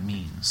meant by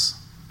means?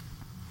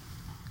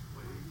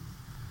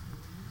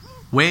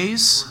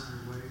 Ways?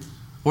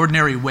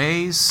 Ordinary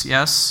ways,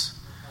 yes.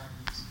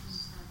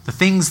 The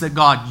things that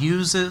God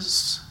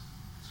uses.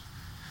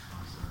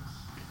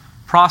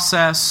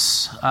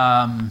 Process.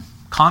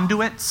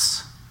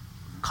 Conduits.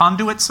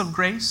 Conduits of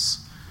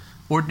grace.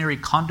 Ordinary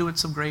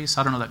conduits of grace.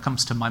 I don't know, that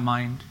comes to my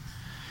mind.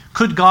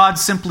 Could God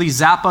simply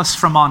zap us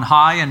from on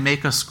high and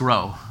make us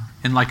grow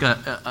in like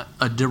a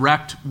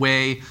direct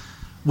way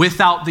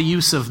without the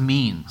use of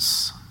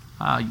means?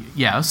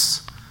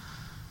 Yes.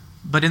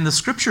 But in the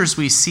scriptures,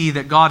 we see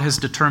that God has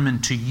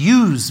determined to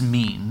use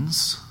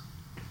means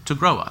to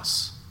grow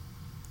us.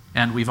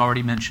 And we've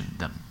already mentioned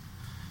them.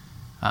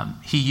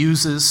 He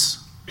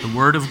uses the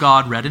word of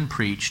God read and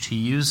preached. He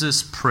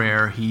uses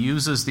prayer. He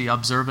uses the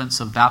observance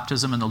of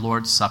baptism and the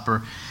Lord's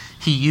Supper.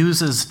 He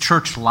uses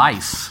church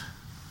life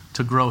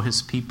to grow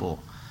his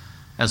people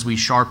as we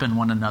sharpen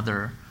one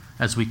another,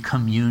 as we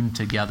commune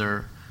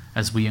together,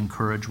 as we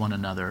encourage one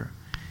another.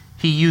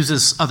 He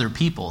uses other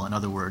people, in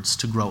other words,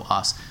 to grow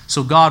us.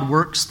 So God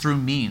works through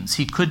means.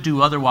 He could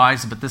do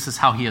otherwise, but this is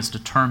how he has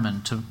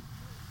determined to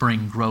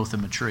bring growth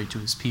and maturity to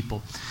his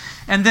people.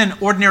 And then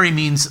ordinary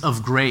means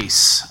of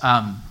grace.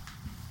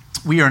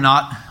 We are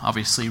not,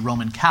 obviously,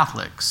 Roman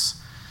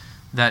Catholics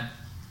that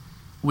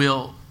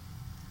will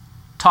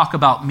talk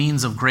about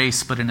means of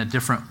grace, but in a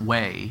different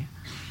way,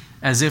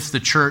 as if the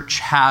church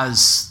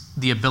has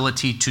the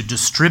ability to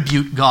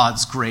distribute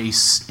God's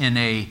grace in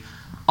a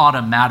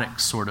automatic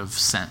sort of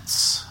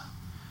sense.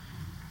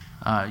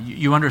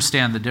 You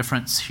understand the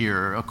difference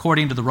here.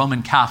 According to the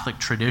Roman Catholic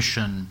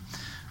tradition,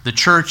 the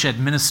church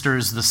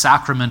administers the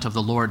sacrament of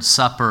the Lord's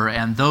Supper,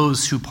 and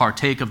those who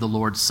partake of the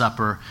Lord's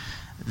Supper,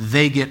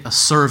 they get a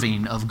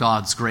serving of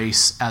God's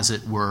grace, as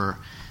it were,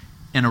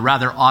 in a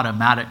rather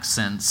automatic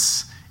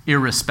sense,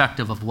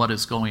 irrespective of what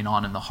is going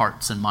on in the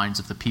hearts and minds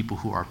of the people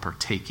who are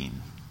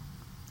partaking.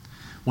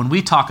 When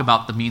we talk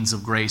about the means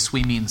of grace,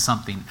 we mean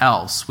something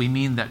else. We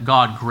mean that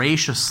God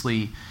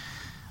graciously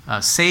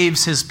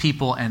saves his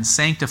people and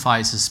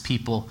sanctifies his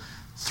people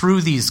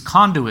through these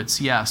conduits,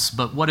 yes,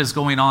 but what is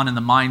going on in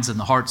the minds and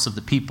the hearts of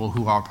the people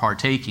who are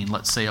partaking,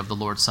 let's say, of the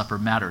Lord's Supper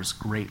matters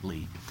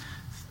greatly.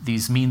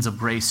 These means of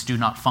grace do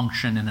not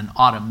function in an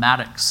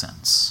automatic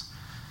sense,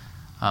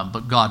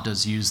 but God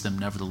does use them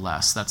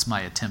nevertheless. That's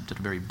my attempt at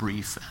a very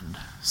brief and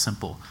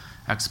simple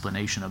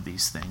explanation of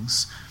these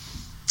things.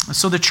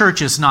 So the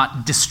church is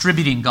not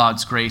distributing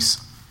God's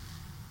grace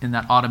in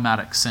that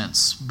automatic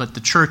sense, but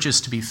the church is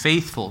to be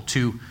faithful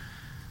to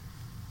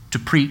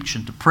preach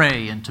and to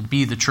pray and to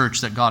be the church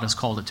that God has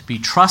called it to be,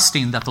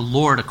 trusting that the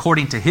Lord,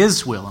 according to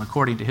his will and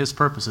according to his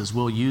purposes,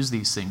 will use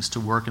these things to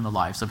work in the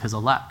lives of his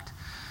elect.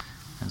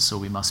 And so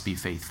we must be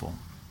faithful.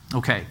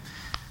 Okay,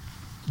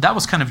 that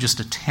was kind of just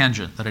a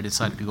tangent that I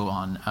decided to go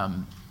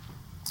on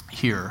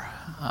here.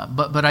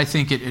 But I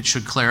think it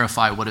should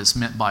clarify what is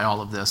meant by all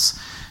of this,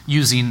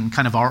 using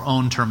kind of our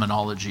own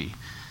terminology.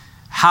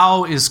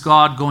 How is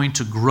God going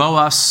to grow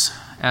us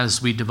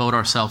as we devote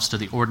ourselves to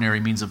the ordinary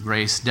means of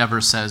grace? Dever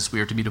says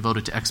we are to be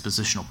devoted to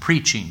expositional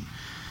preaching.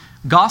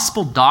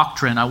 Gospel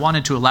doctrine, I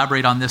wanted to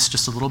elaborate on this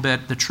just a little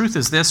bit. The truth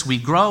is this: we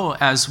grow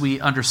as we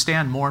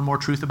understand more and more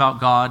truth about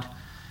God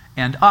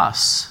and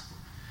us.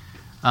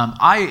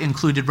 I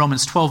included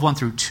Romans 12, 1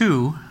 through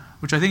 2,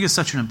 which I think is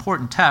such an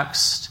important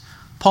text.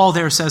 Paul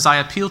there says, I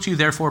appeal to you,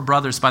 therefore,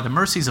 brothers, by the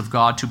mercies of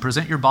God, to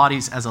present your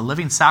bodies as a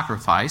living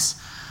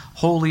sacrifice,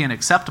 holy and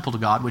acceptable to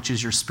God, which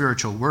is your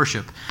spiritual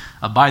worship.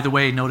 By the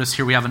way, notice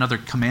here we have another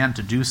command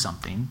to do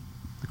something.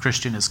 The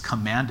Christian is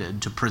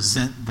commanded to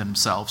present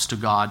themselves to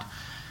God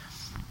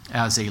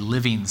as a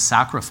living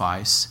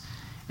sacrifice.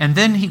 And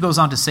then he goes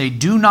on to say,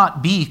 do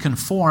not be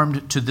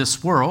conformed to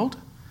this world,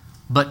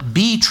 but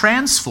be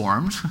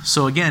transformed.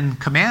 So again,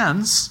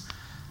 commands.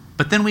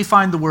 But then we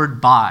find the word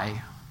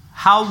by.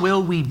 How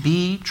will we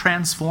be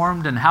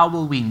transformed and how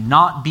will we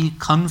not be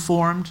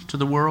conformed to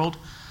the world?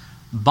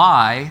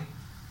 By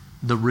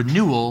the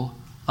renewal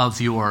of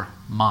your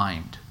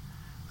mind,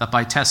 that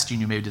by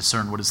testing you may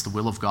discern what is the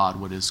will of God,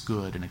 what is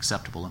good and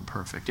acceptable and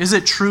perfect. Is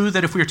it true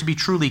that if we are to be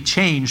truly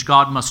changed,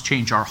 God must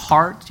change our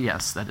heart?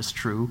 Yes, that is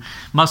true.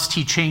 Must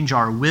he change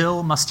our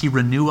will? Must he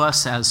renew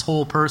us as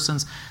whole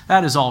persons?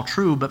 That is all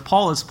true, but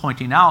Paul is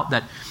pointing out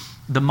that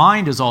the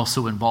mind is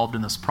also involved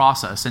in this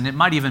process, and it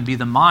might even be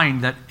the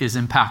mind that is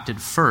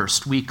impacted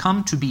first. We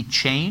come to be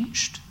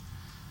changed,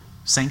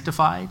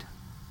 sanctified.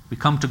 We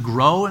come to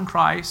grow in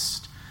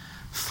Christ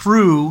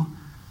through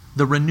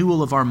the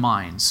renewal of our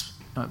minds.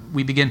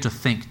 We begin to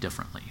think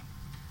differently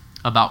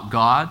about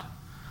God.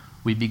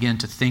 We begin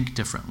to think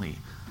differently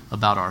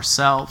about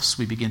ourselves.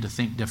 We begin to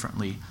think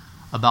differently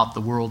about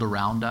the world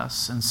around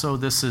us. And so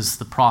this is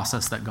the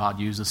process that God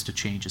uses to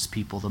change his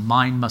people. The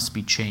mind must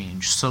be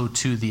changed, so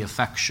too the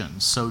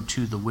affections, so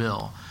too the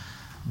will.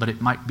 But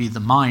it might be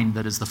the mind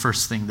that is the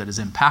first thing that is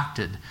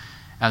impacted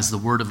as the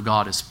word of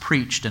God is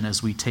preached and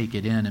as we take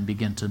it in and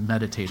begin to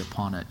meditate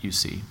upon it, you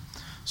see.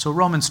 So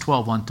Romans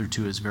 12, 1 through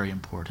 2 is very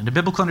important. A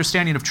biblical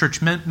understanding of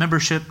church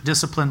membership,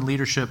 discipline,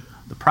 leadership,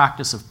 the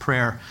practice of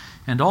prayer,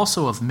 and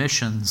also of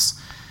missions.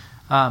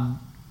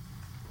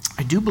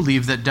 I do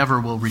believe that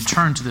Dever will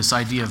return to this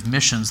idea of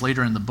missions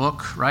later in the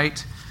book,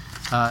 right?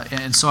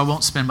 And so I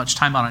won't spend much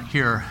time on it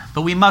here.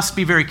 But we must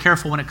be very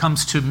careful when it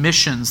comes to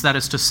missions, that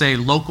is to say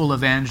local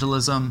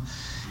evangelism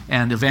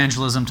and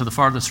evangelism to the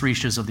farthest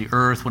reaches of the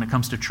earth when it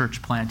comes to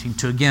church planting,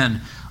 to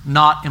again,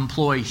 not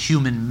employ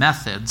human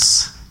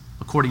methods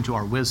according to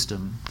our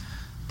wisdom,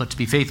 but to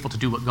be faithful to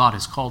do what God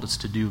has called us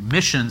to do.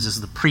 Missions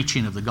is the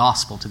preaching of the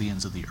gospel to the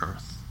ends of the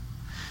earth.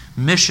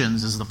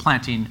 Missions is the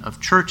planting of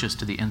churches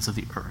to the ends of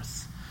the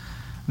earth.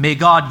 May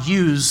God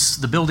use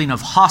the building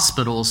of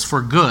hospitals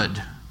for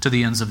good to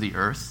the ends of the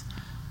earth,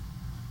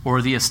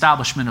 or the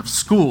establishment of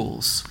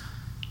schools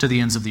to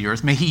the ends of the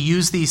earth. May he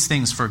use these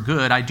things for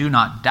good. I do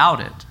not doubt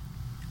it.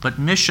 But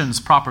missions,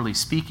 properly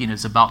speaking,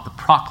 is about the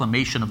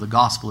proclamation of the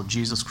gospel of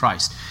Jesus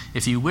Christ.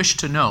 If you wish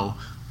to know,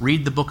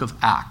 read the book of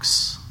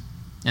Acts,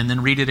 and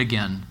then read it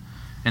again,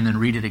 and then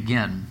read it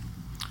again.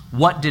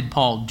 What did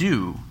Paul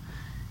do?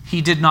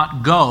 He did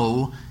not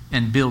go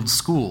and build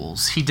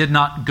schools. He did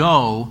not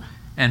go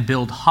and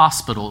build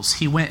hospitals.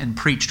 He went and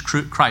preached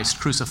Christ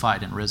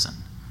crucified and risen.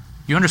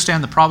 You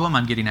understand the problem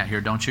I'm getting at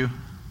here, don't you?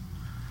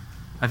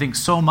 I think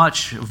so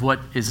much of what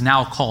is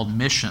now called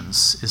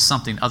missions is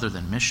something other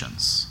than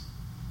missions.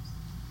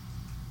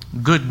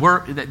 Good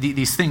work,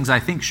 these things I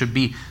think should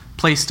be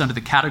placed under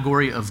the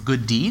category of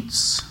good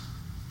deeds.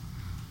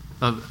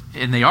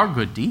 And they are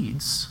good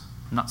deeds.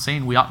 I'm not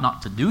saying we ought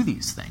not to do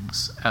these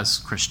things as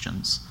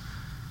Christians.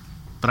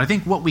 But I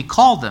think what we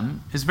call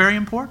them is very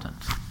important.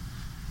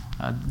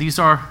 These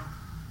are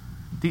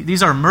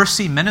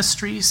mercy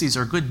ministries. These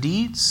are good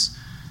deeds.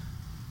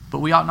 But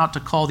we ought not to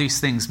call these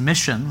things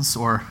missions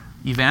or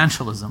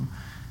evangelism,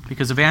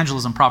 because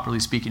evangelism, properly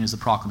speaking, is the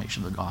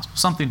proclamation of the gospel.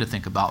 Something to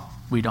think about.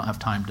 We don't have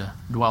time to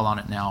dwell on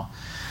it now.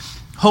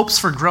 Hopes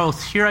for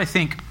growth. Here I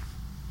think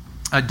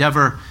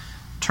Dever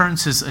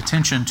turns his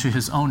attention to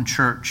his own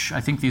church.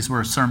 I think these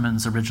were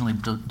sermons originally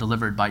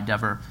delivered by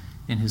Dever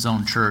in his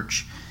own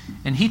church.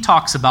 And he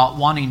talks about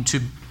wanting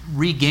to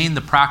regain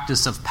the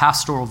practice of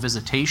pastoral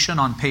visitation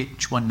on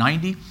page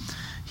 190.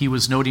 He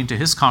was noting to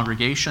his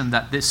congregation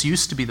that this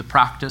used to be the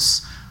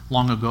practice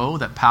long ago,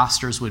 that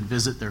pastors would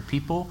visit their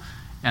people,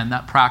 and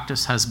that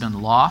practice has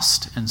been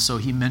lost. And so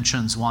he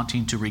mentions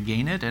wanting to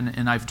regain it.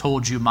 And I've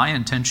told you my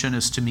intention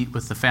is to meet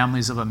with the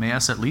families of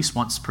Emmaus at least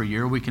once per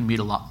year. We can meet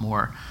a lot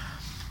more.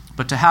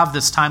 But to have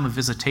this time of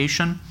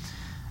visitation,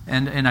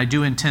 and I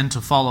do intend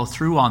to follow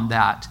through on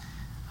that,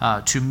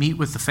 to meet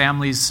with the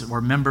families or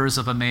members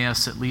of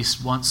Emmaus at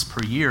least once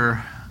per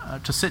year,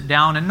 to sit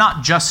down and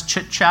not just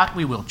chit-chat,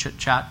 we will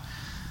chit-chat,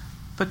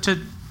 but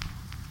to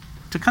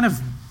kind of,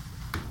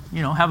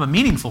 have a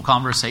meaningful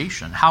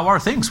conversation. How are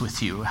things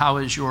with you? How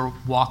is your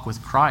walk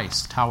with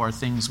Christ? How are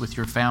things with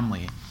your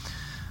family?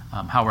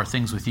 How are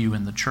things with you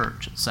in the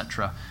church,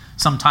 etc.?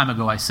 Some time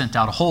ago, I sent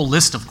out a whole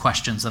list of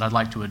questions that I'd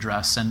like to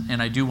address,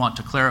 and I do want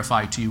to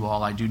clarify to you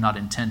all, I do not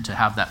intend to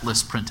have that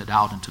list printed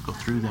out and to go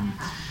through them.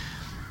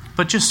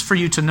 But just for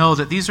you to know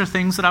that these are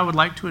things that I would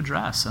like to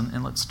address,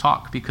 and let's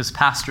talk, because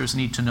pastors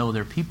need to know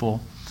their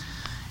people.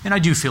 And I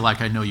do feel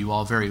like I know you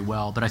all very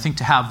well, but I think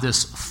to have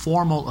this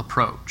formal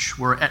approach,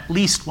 where at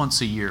least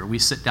once a year we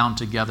sit down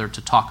together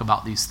to talk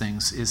about these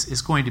things,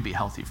 is going to be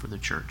healthy for the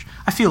church.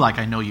 I feel like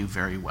I know you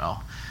very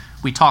well.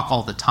 We talk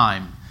all the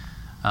time,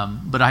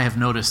 but I have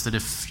noticed that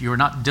if you're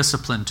not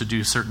disciplined to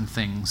do certain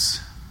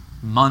things,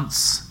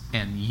 months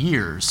and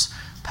years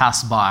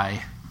pass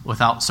by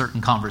without certain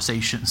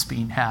conversations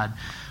being had.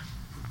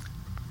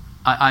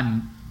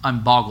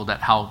 I'm boggled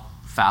at how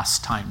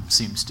fast time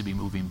seems to be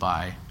moving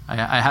by.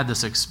 I had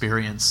this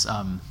experience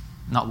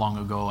not long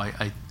ago.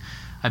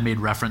 I made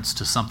reference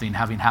to something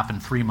having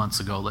happened 3 months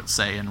ago, let's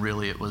say, and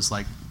really it was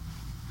like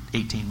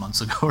 18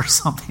 months ago or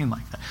something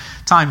like that.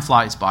 Time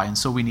flies by, and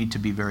so we need to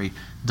be very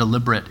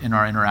deliberate in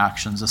our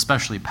interactions,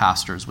 especially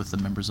pastors with the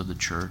members of the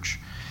church.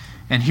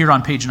 And here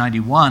on page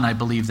 91, I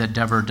believe that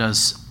Dever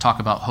does talk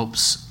about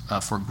hopes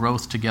for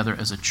growth together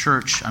as a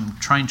church. I'm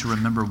trying to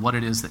remember what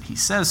it is that he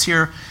says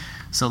here,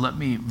 so let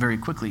me very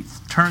quickly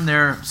turn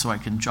there so I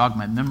can jog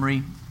my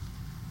memory.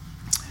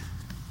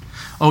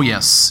 Oh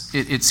yes,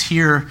 it's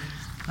here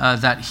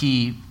that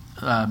he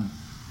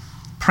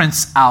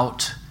prints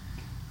out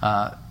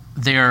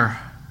their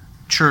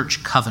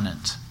church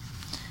covenant.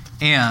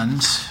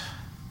 And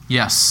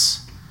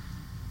yes,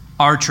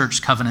 our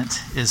church covenant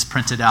is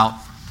printed out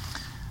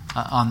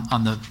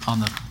on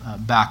the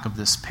back of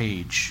this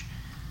page.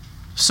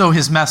 So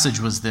his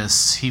message was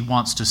this: he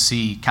wants to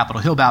see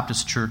Capitol Hill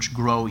Baptist Church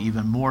grow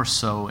even more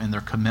so in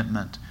their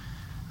commitment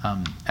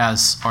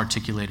as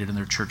articulated in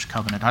their church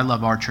covenant. I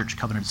love our church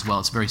covenant as well.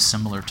 It's very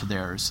similar to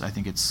theirs. I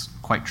think it's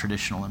quite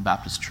traditional in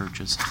Baptist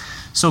churches.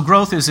 So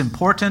growth is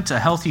important. A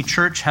healthy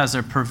church has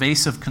a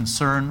pervasive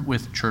concern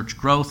with church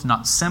growth,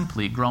 not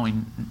simply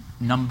growing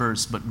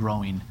numbers, but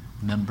growing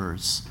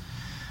members.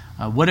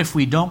 What if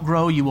we don't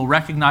grow? You will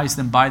recognize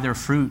them by their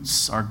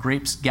fruits. Are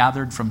grapes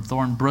gathered from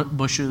thorn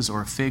bushes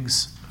or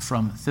figs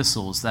from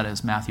thistles? That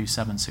is Matthew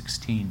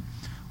 7:16.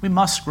 We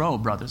must grow,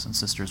 brothers and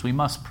sisters. We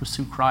must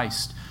pursue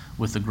Christ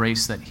with the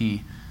grace that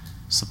he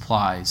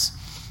supplies.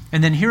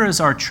 And then here is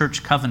our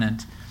church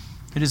covenant.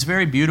 It is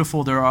very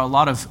beautiful. There are a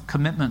lot of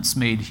commitments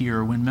made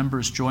here. When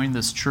members join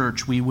this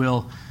church, we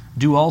will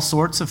do all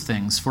sorts of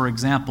things. For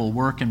example,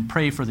 work and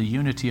pray for the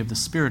unity of the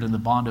Spirit and the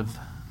bond of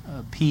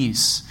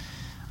peace,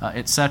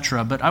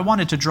 etc. But I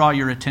wanted to draw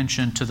your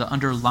attention to the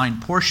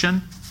underlined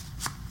portion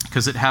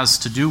because it has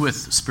to do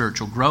with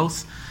spiritual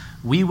growth.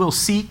 We will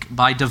seek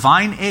by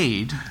divine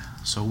aid,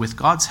 so with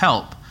God's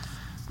help,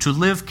 to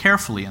live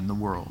carefully in the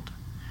world,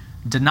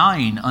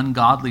 denying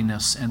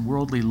ungodliness and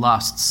worldly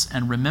lusts,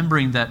 and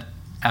remembering that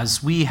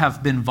as we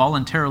have been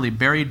voluntarily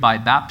buried by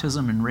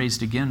baptism and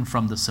raised again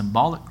from the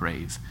symbolic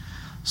grave,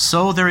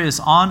 so there is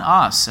on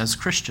us as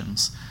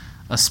Christians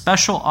a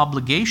special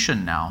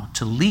obligation now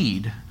to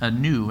lead a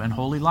new and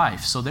holy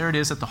life. So there it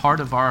is at the heart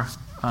of our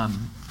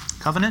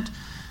covenant.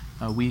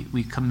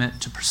 We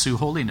commit to pursue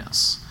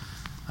holiness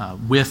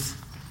with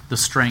the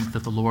strength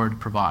that the Lord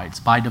provides.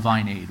 By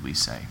divine aid, we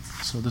say.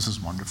 So this is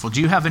wonderful. Do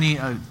you have any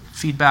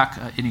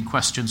feedback, any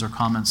questions or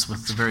comments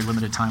with the very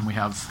limited time we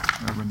have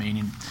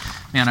remaining?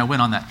 Man, I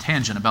went on that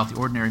tangent about the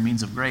ordinary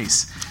means of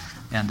grace,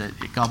 and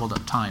it gobbled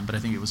up time, but I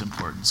think it was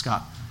important.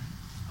 Scott?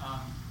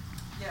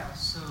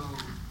 So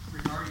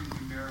regarding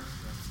numeric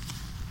growth,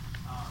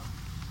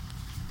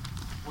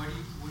 what do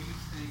you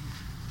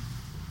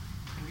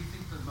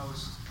think the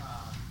most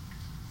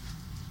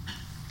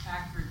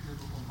accurate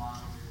biblical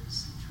model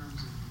is in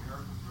terms of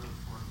numerical growth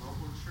for a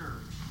local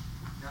church?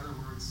 In other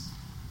words,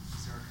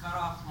 is there a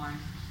cutoff line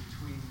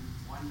between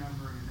one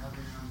number and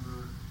another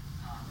number?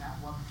 At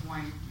what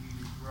point do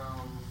you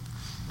grow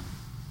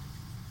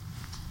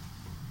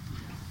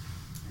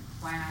and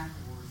plant,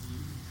 or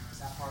is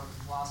that part of the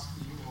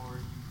philosophy, or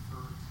do you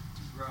prefer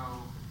to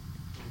grow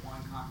the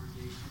one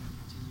congregation and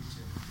continue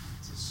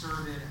to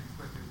serve it and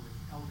equip it with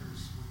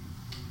elders? What do you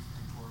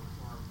think, or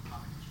a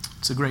combination?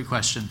 It's a great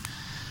question.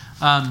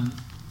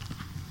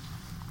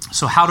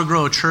 So how to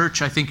grow a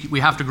church? I think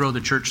we have to grow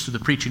the church through the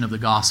preaching of the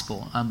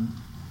gospel.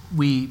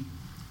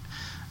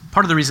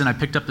 Part of the reason I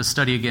picked up this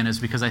study again is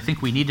because I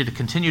think we needed to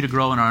continue to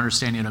grow in our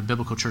understanding of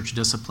biblical church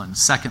discipline.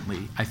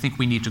 Secondly, I think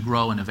we need to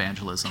grow in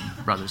evangelism,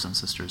 brothers and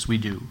sisters. We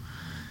do.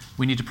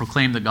 We need to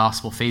proclaim the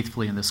gospel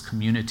faithfully in this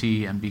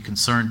community and be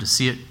concerned to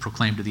see it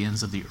proclaimed to the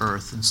ends of the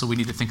earth. And so we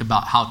need to think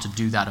about how to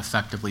do that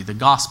effectively. The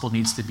gospel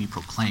needs to be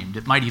proclaimed.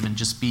 It might even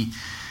just be...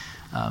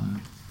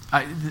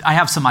 I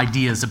have some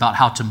ideas about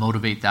how to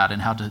motivate that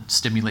and how to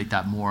stimulate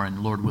that more,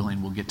 and Lord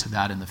willing, we'll get to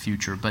that in the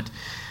future. But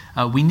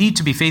we need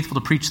to be faithful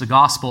to preach the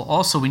gospel.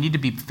 Also, we need to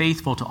be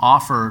faithful to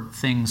offer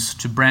things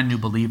to brand new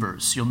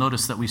believers. You'll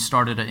notice that we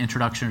started an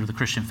introduction to the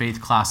Christian faith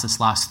class this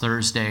last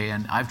Thursday,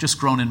 and I've just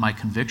grown in my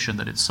conviction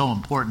that it's so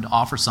important to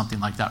offer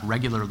something like that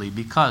regularly,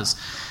 because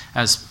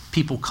as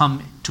people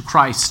come to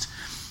Christ,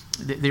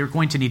 they're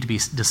going to need to be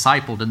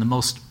discipled in the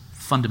most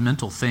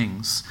fundamental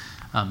things.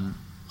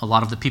 A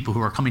lot of the people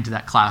who are coming to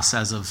that class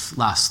as of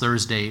last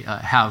Thursday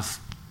have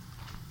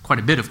quite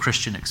a bit of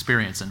Christian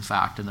experience, in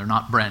fact, and they're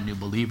not brand new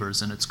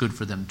believers, and it's good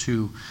for them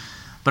too.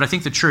 But I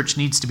think the church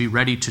needs to be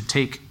ready to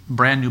take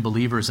brand new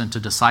believers and to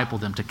disciple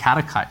them, to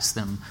catechize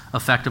them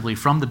effectively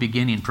from the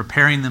beginning,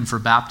 preparing them for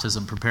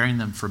baptism, preparing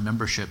them for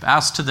membership.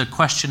 As to the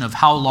question of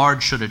how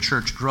large should a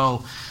church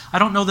grow, I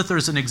don't know that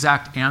there's an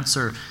exact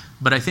answer,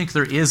 but I think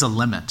there is a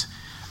limit.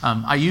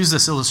 I used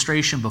this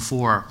illustration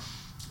before.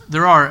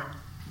 There are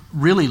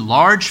really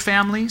large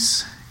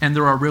families, and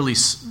there are really,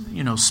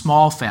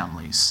 small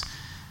families.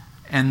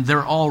 And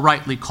they're all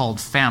rightly called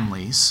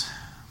families.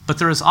 But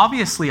there is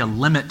obviously a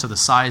limit to the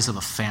size of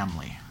a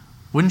family.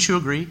 Wouldn't you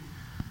agree?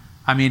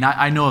 I mean,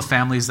 I know of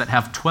families that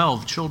have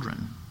 12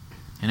 children,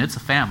 and it's a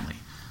family.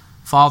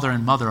 Father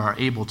and mother are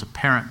able to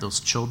parent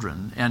those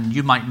children. And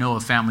you might know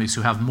of families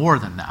who have more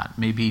than that,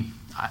 maybe,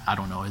 I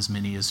don't know, as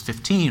many as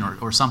 15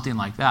 or something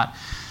like that.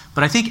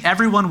 But I think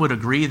everyone would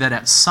agree that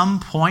at some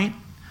point,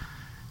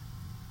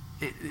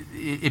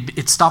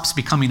 it stops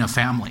becoming a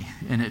family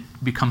and it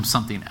becomes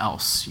something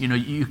else.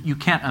 You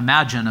can't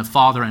imagine a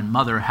father and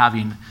mother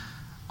having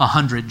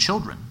 100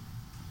 children.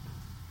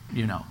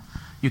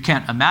 You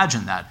can't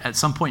imagine that. At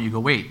some point you go,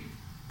 wait,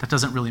 that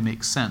doesn't really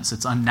make sense.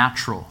 It's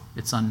unnatural.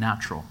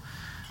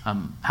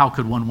 How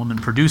could one woman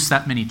produce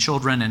that many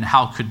children, and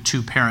how could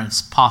two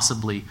parents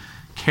possibly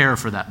care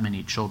for that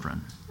many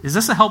children? Is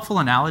this a helpful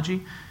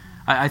analogy?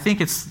 I think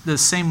it's the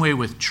same way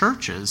with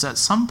churches. At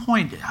some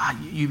point,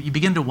 you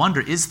begin to wonder,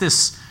 is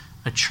this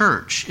a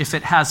church? If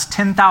it has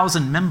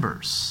 10,000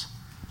 members,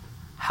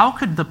 how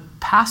could the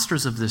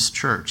pastors of this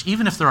church,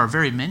 even if there are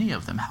very many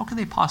of them, how could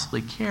they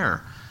possibly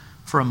care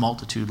for a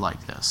multitude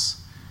like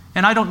this?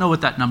 And I don't know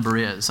what that number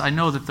is. I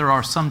know that there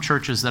are some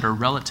churches that are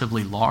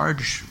relatively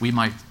large. We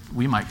might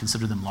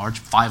consider them large,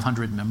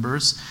 500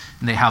 members,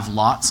 and they have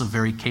lots of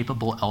very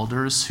capable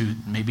elders who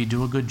maybe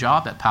do a good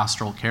job at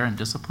pastoral care and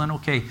discipline.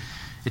 Okay,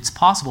 it's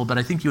possible, but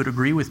I think you would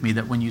agree with me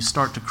that when you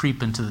start to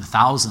creep into the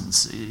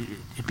thousands,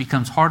 it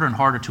becomes harder and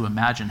harder to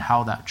imagine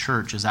how that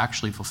church is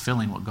actually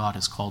fulfilling what God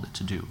has called it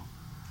to do.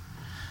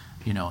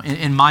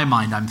 In my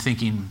mind, I'm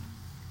thinking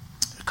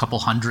a couple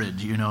hundred,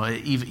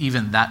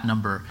 even that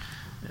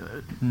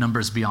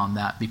numbers beyond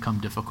that become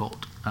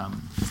difficult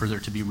for there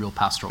to be real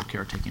pastoral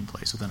care taking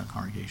place within a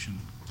congregation.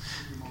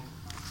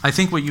 I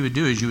think what you would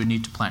do is you would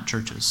need to plant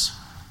churches.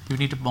 You would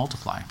need to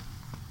multiply.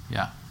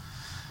 Yeah.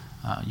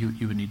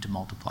 You would need to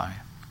multiply.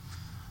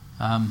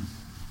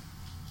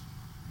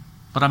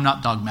 But I'm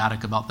not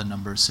dogmatic about the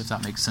numbers, if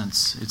that makes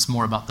sense. It's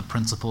more about the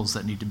principles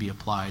that need to be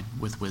applied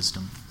with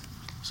wisdom.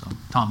 So,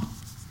 Tom.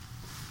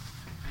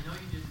 I know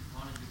you didn't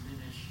want to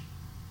diminish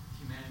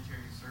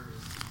humanitarian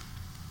service,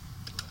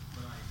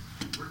 but I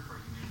work for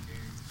a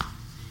humanitarian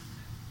agency,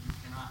 and you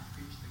cannot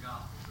preach the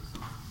gospel to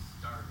someone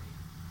who's starving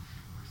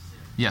or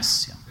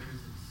Yes. Yeah. There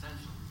is an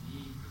essential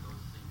need for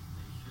those things, and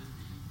they should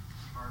be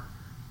partnered.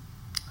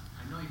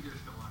 I know you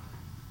just don't want to.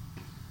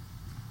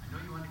 I know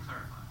you want to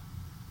clarify.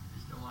 You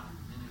just don't want to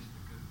diminish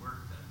the good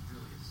work that's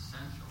really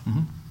essential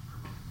for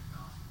promoting the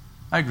gospel.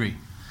 I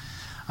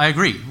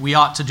agree. We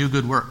ought to do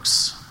good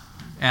works.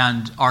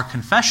 And our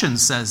confession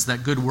says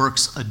that good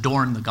works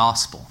adorn the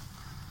gospel.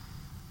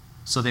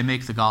 So they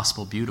make the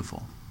gospel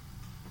beautiful.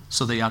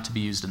 So they ought to be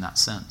used in that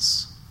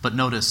sense. But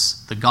notice,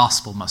 the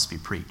gospel must be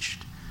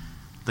preached.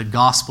 The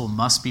gospel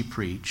must be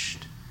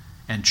preached,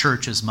 and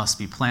churches must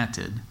be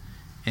planted.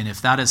 And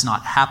if that is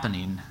not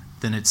happening,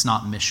 then it's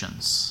not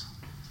missions.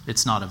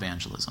 It's not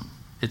evangelism.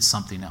 It's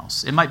something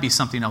else. It might be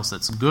something else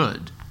that's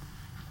good.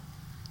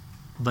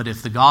 But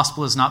if the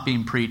gospel is not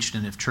being preached,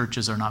 and if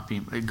churches are not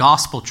being,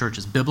 gospel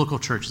churches, biblical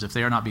churches, if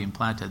they are not being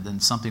planted, then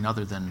something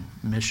other than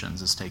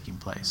missions is taking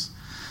place.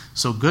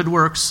 So good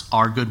works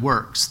are good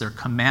works. They're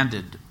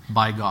commanded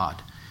by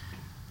God.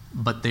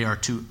 But they are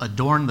to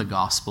adorn the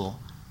gospel.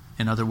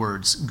 In other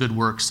words, good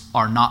works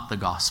are not the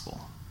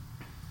gospel.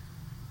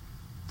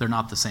 They're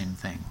not the same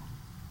thing.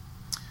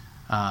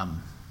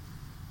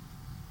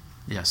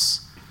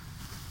 Yes.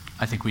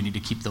 I think we need to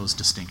keep those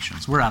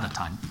distinctions. We're out of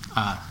time.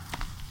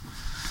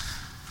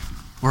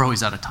 We're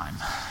always out of time.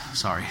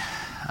 Sorry.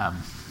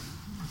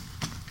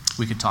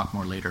 We could talk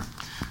more later.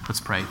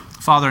 Let's pray.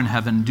 Father in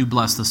heaven, do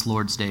bless this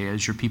Lord's Day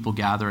as your people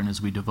gather and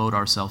as we devote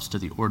ourselves to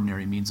the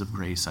ordinary means of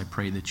grace. I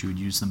pray that you would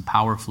use them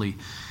powerfully,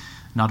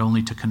 not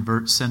only to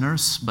convert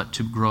sinners, but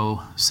to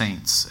grow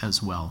saints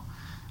as well.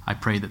 I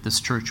pray that this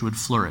church would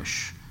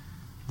flourish,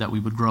 that we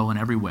would grow in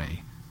every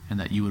way, and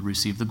that you would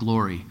receive the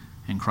glory.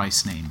 In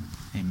Christ's name,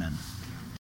 amen.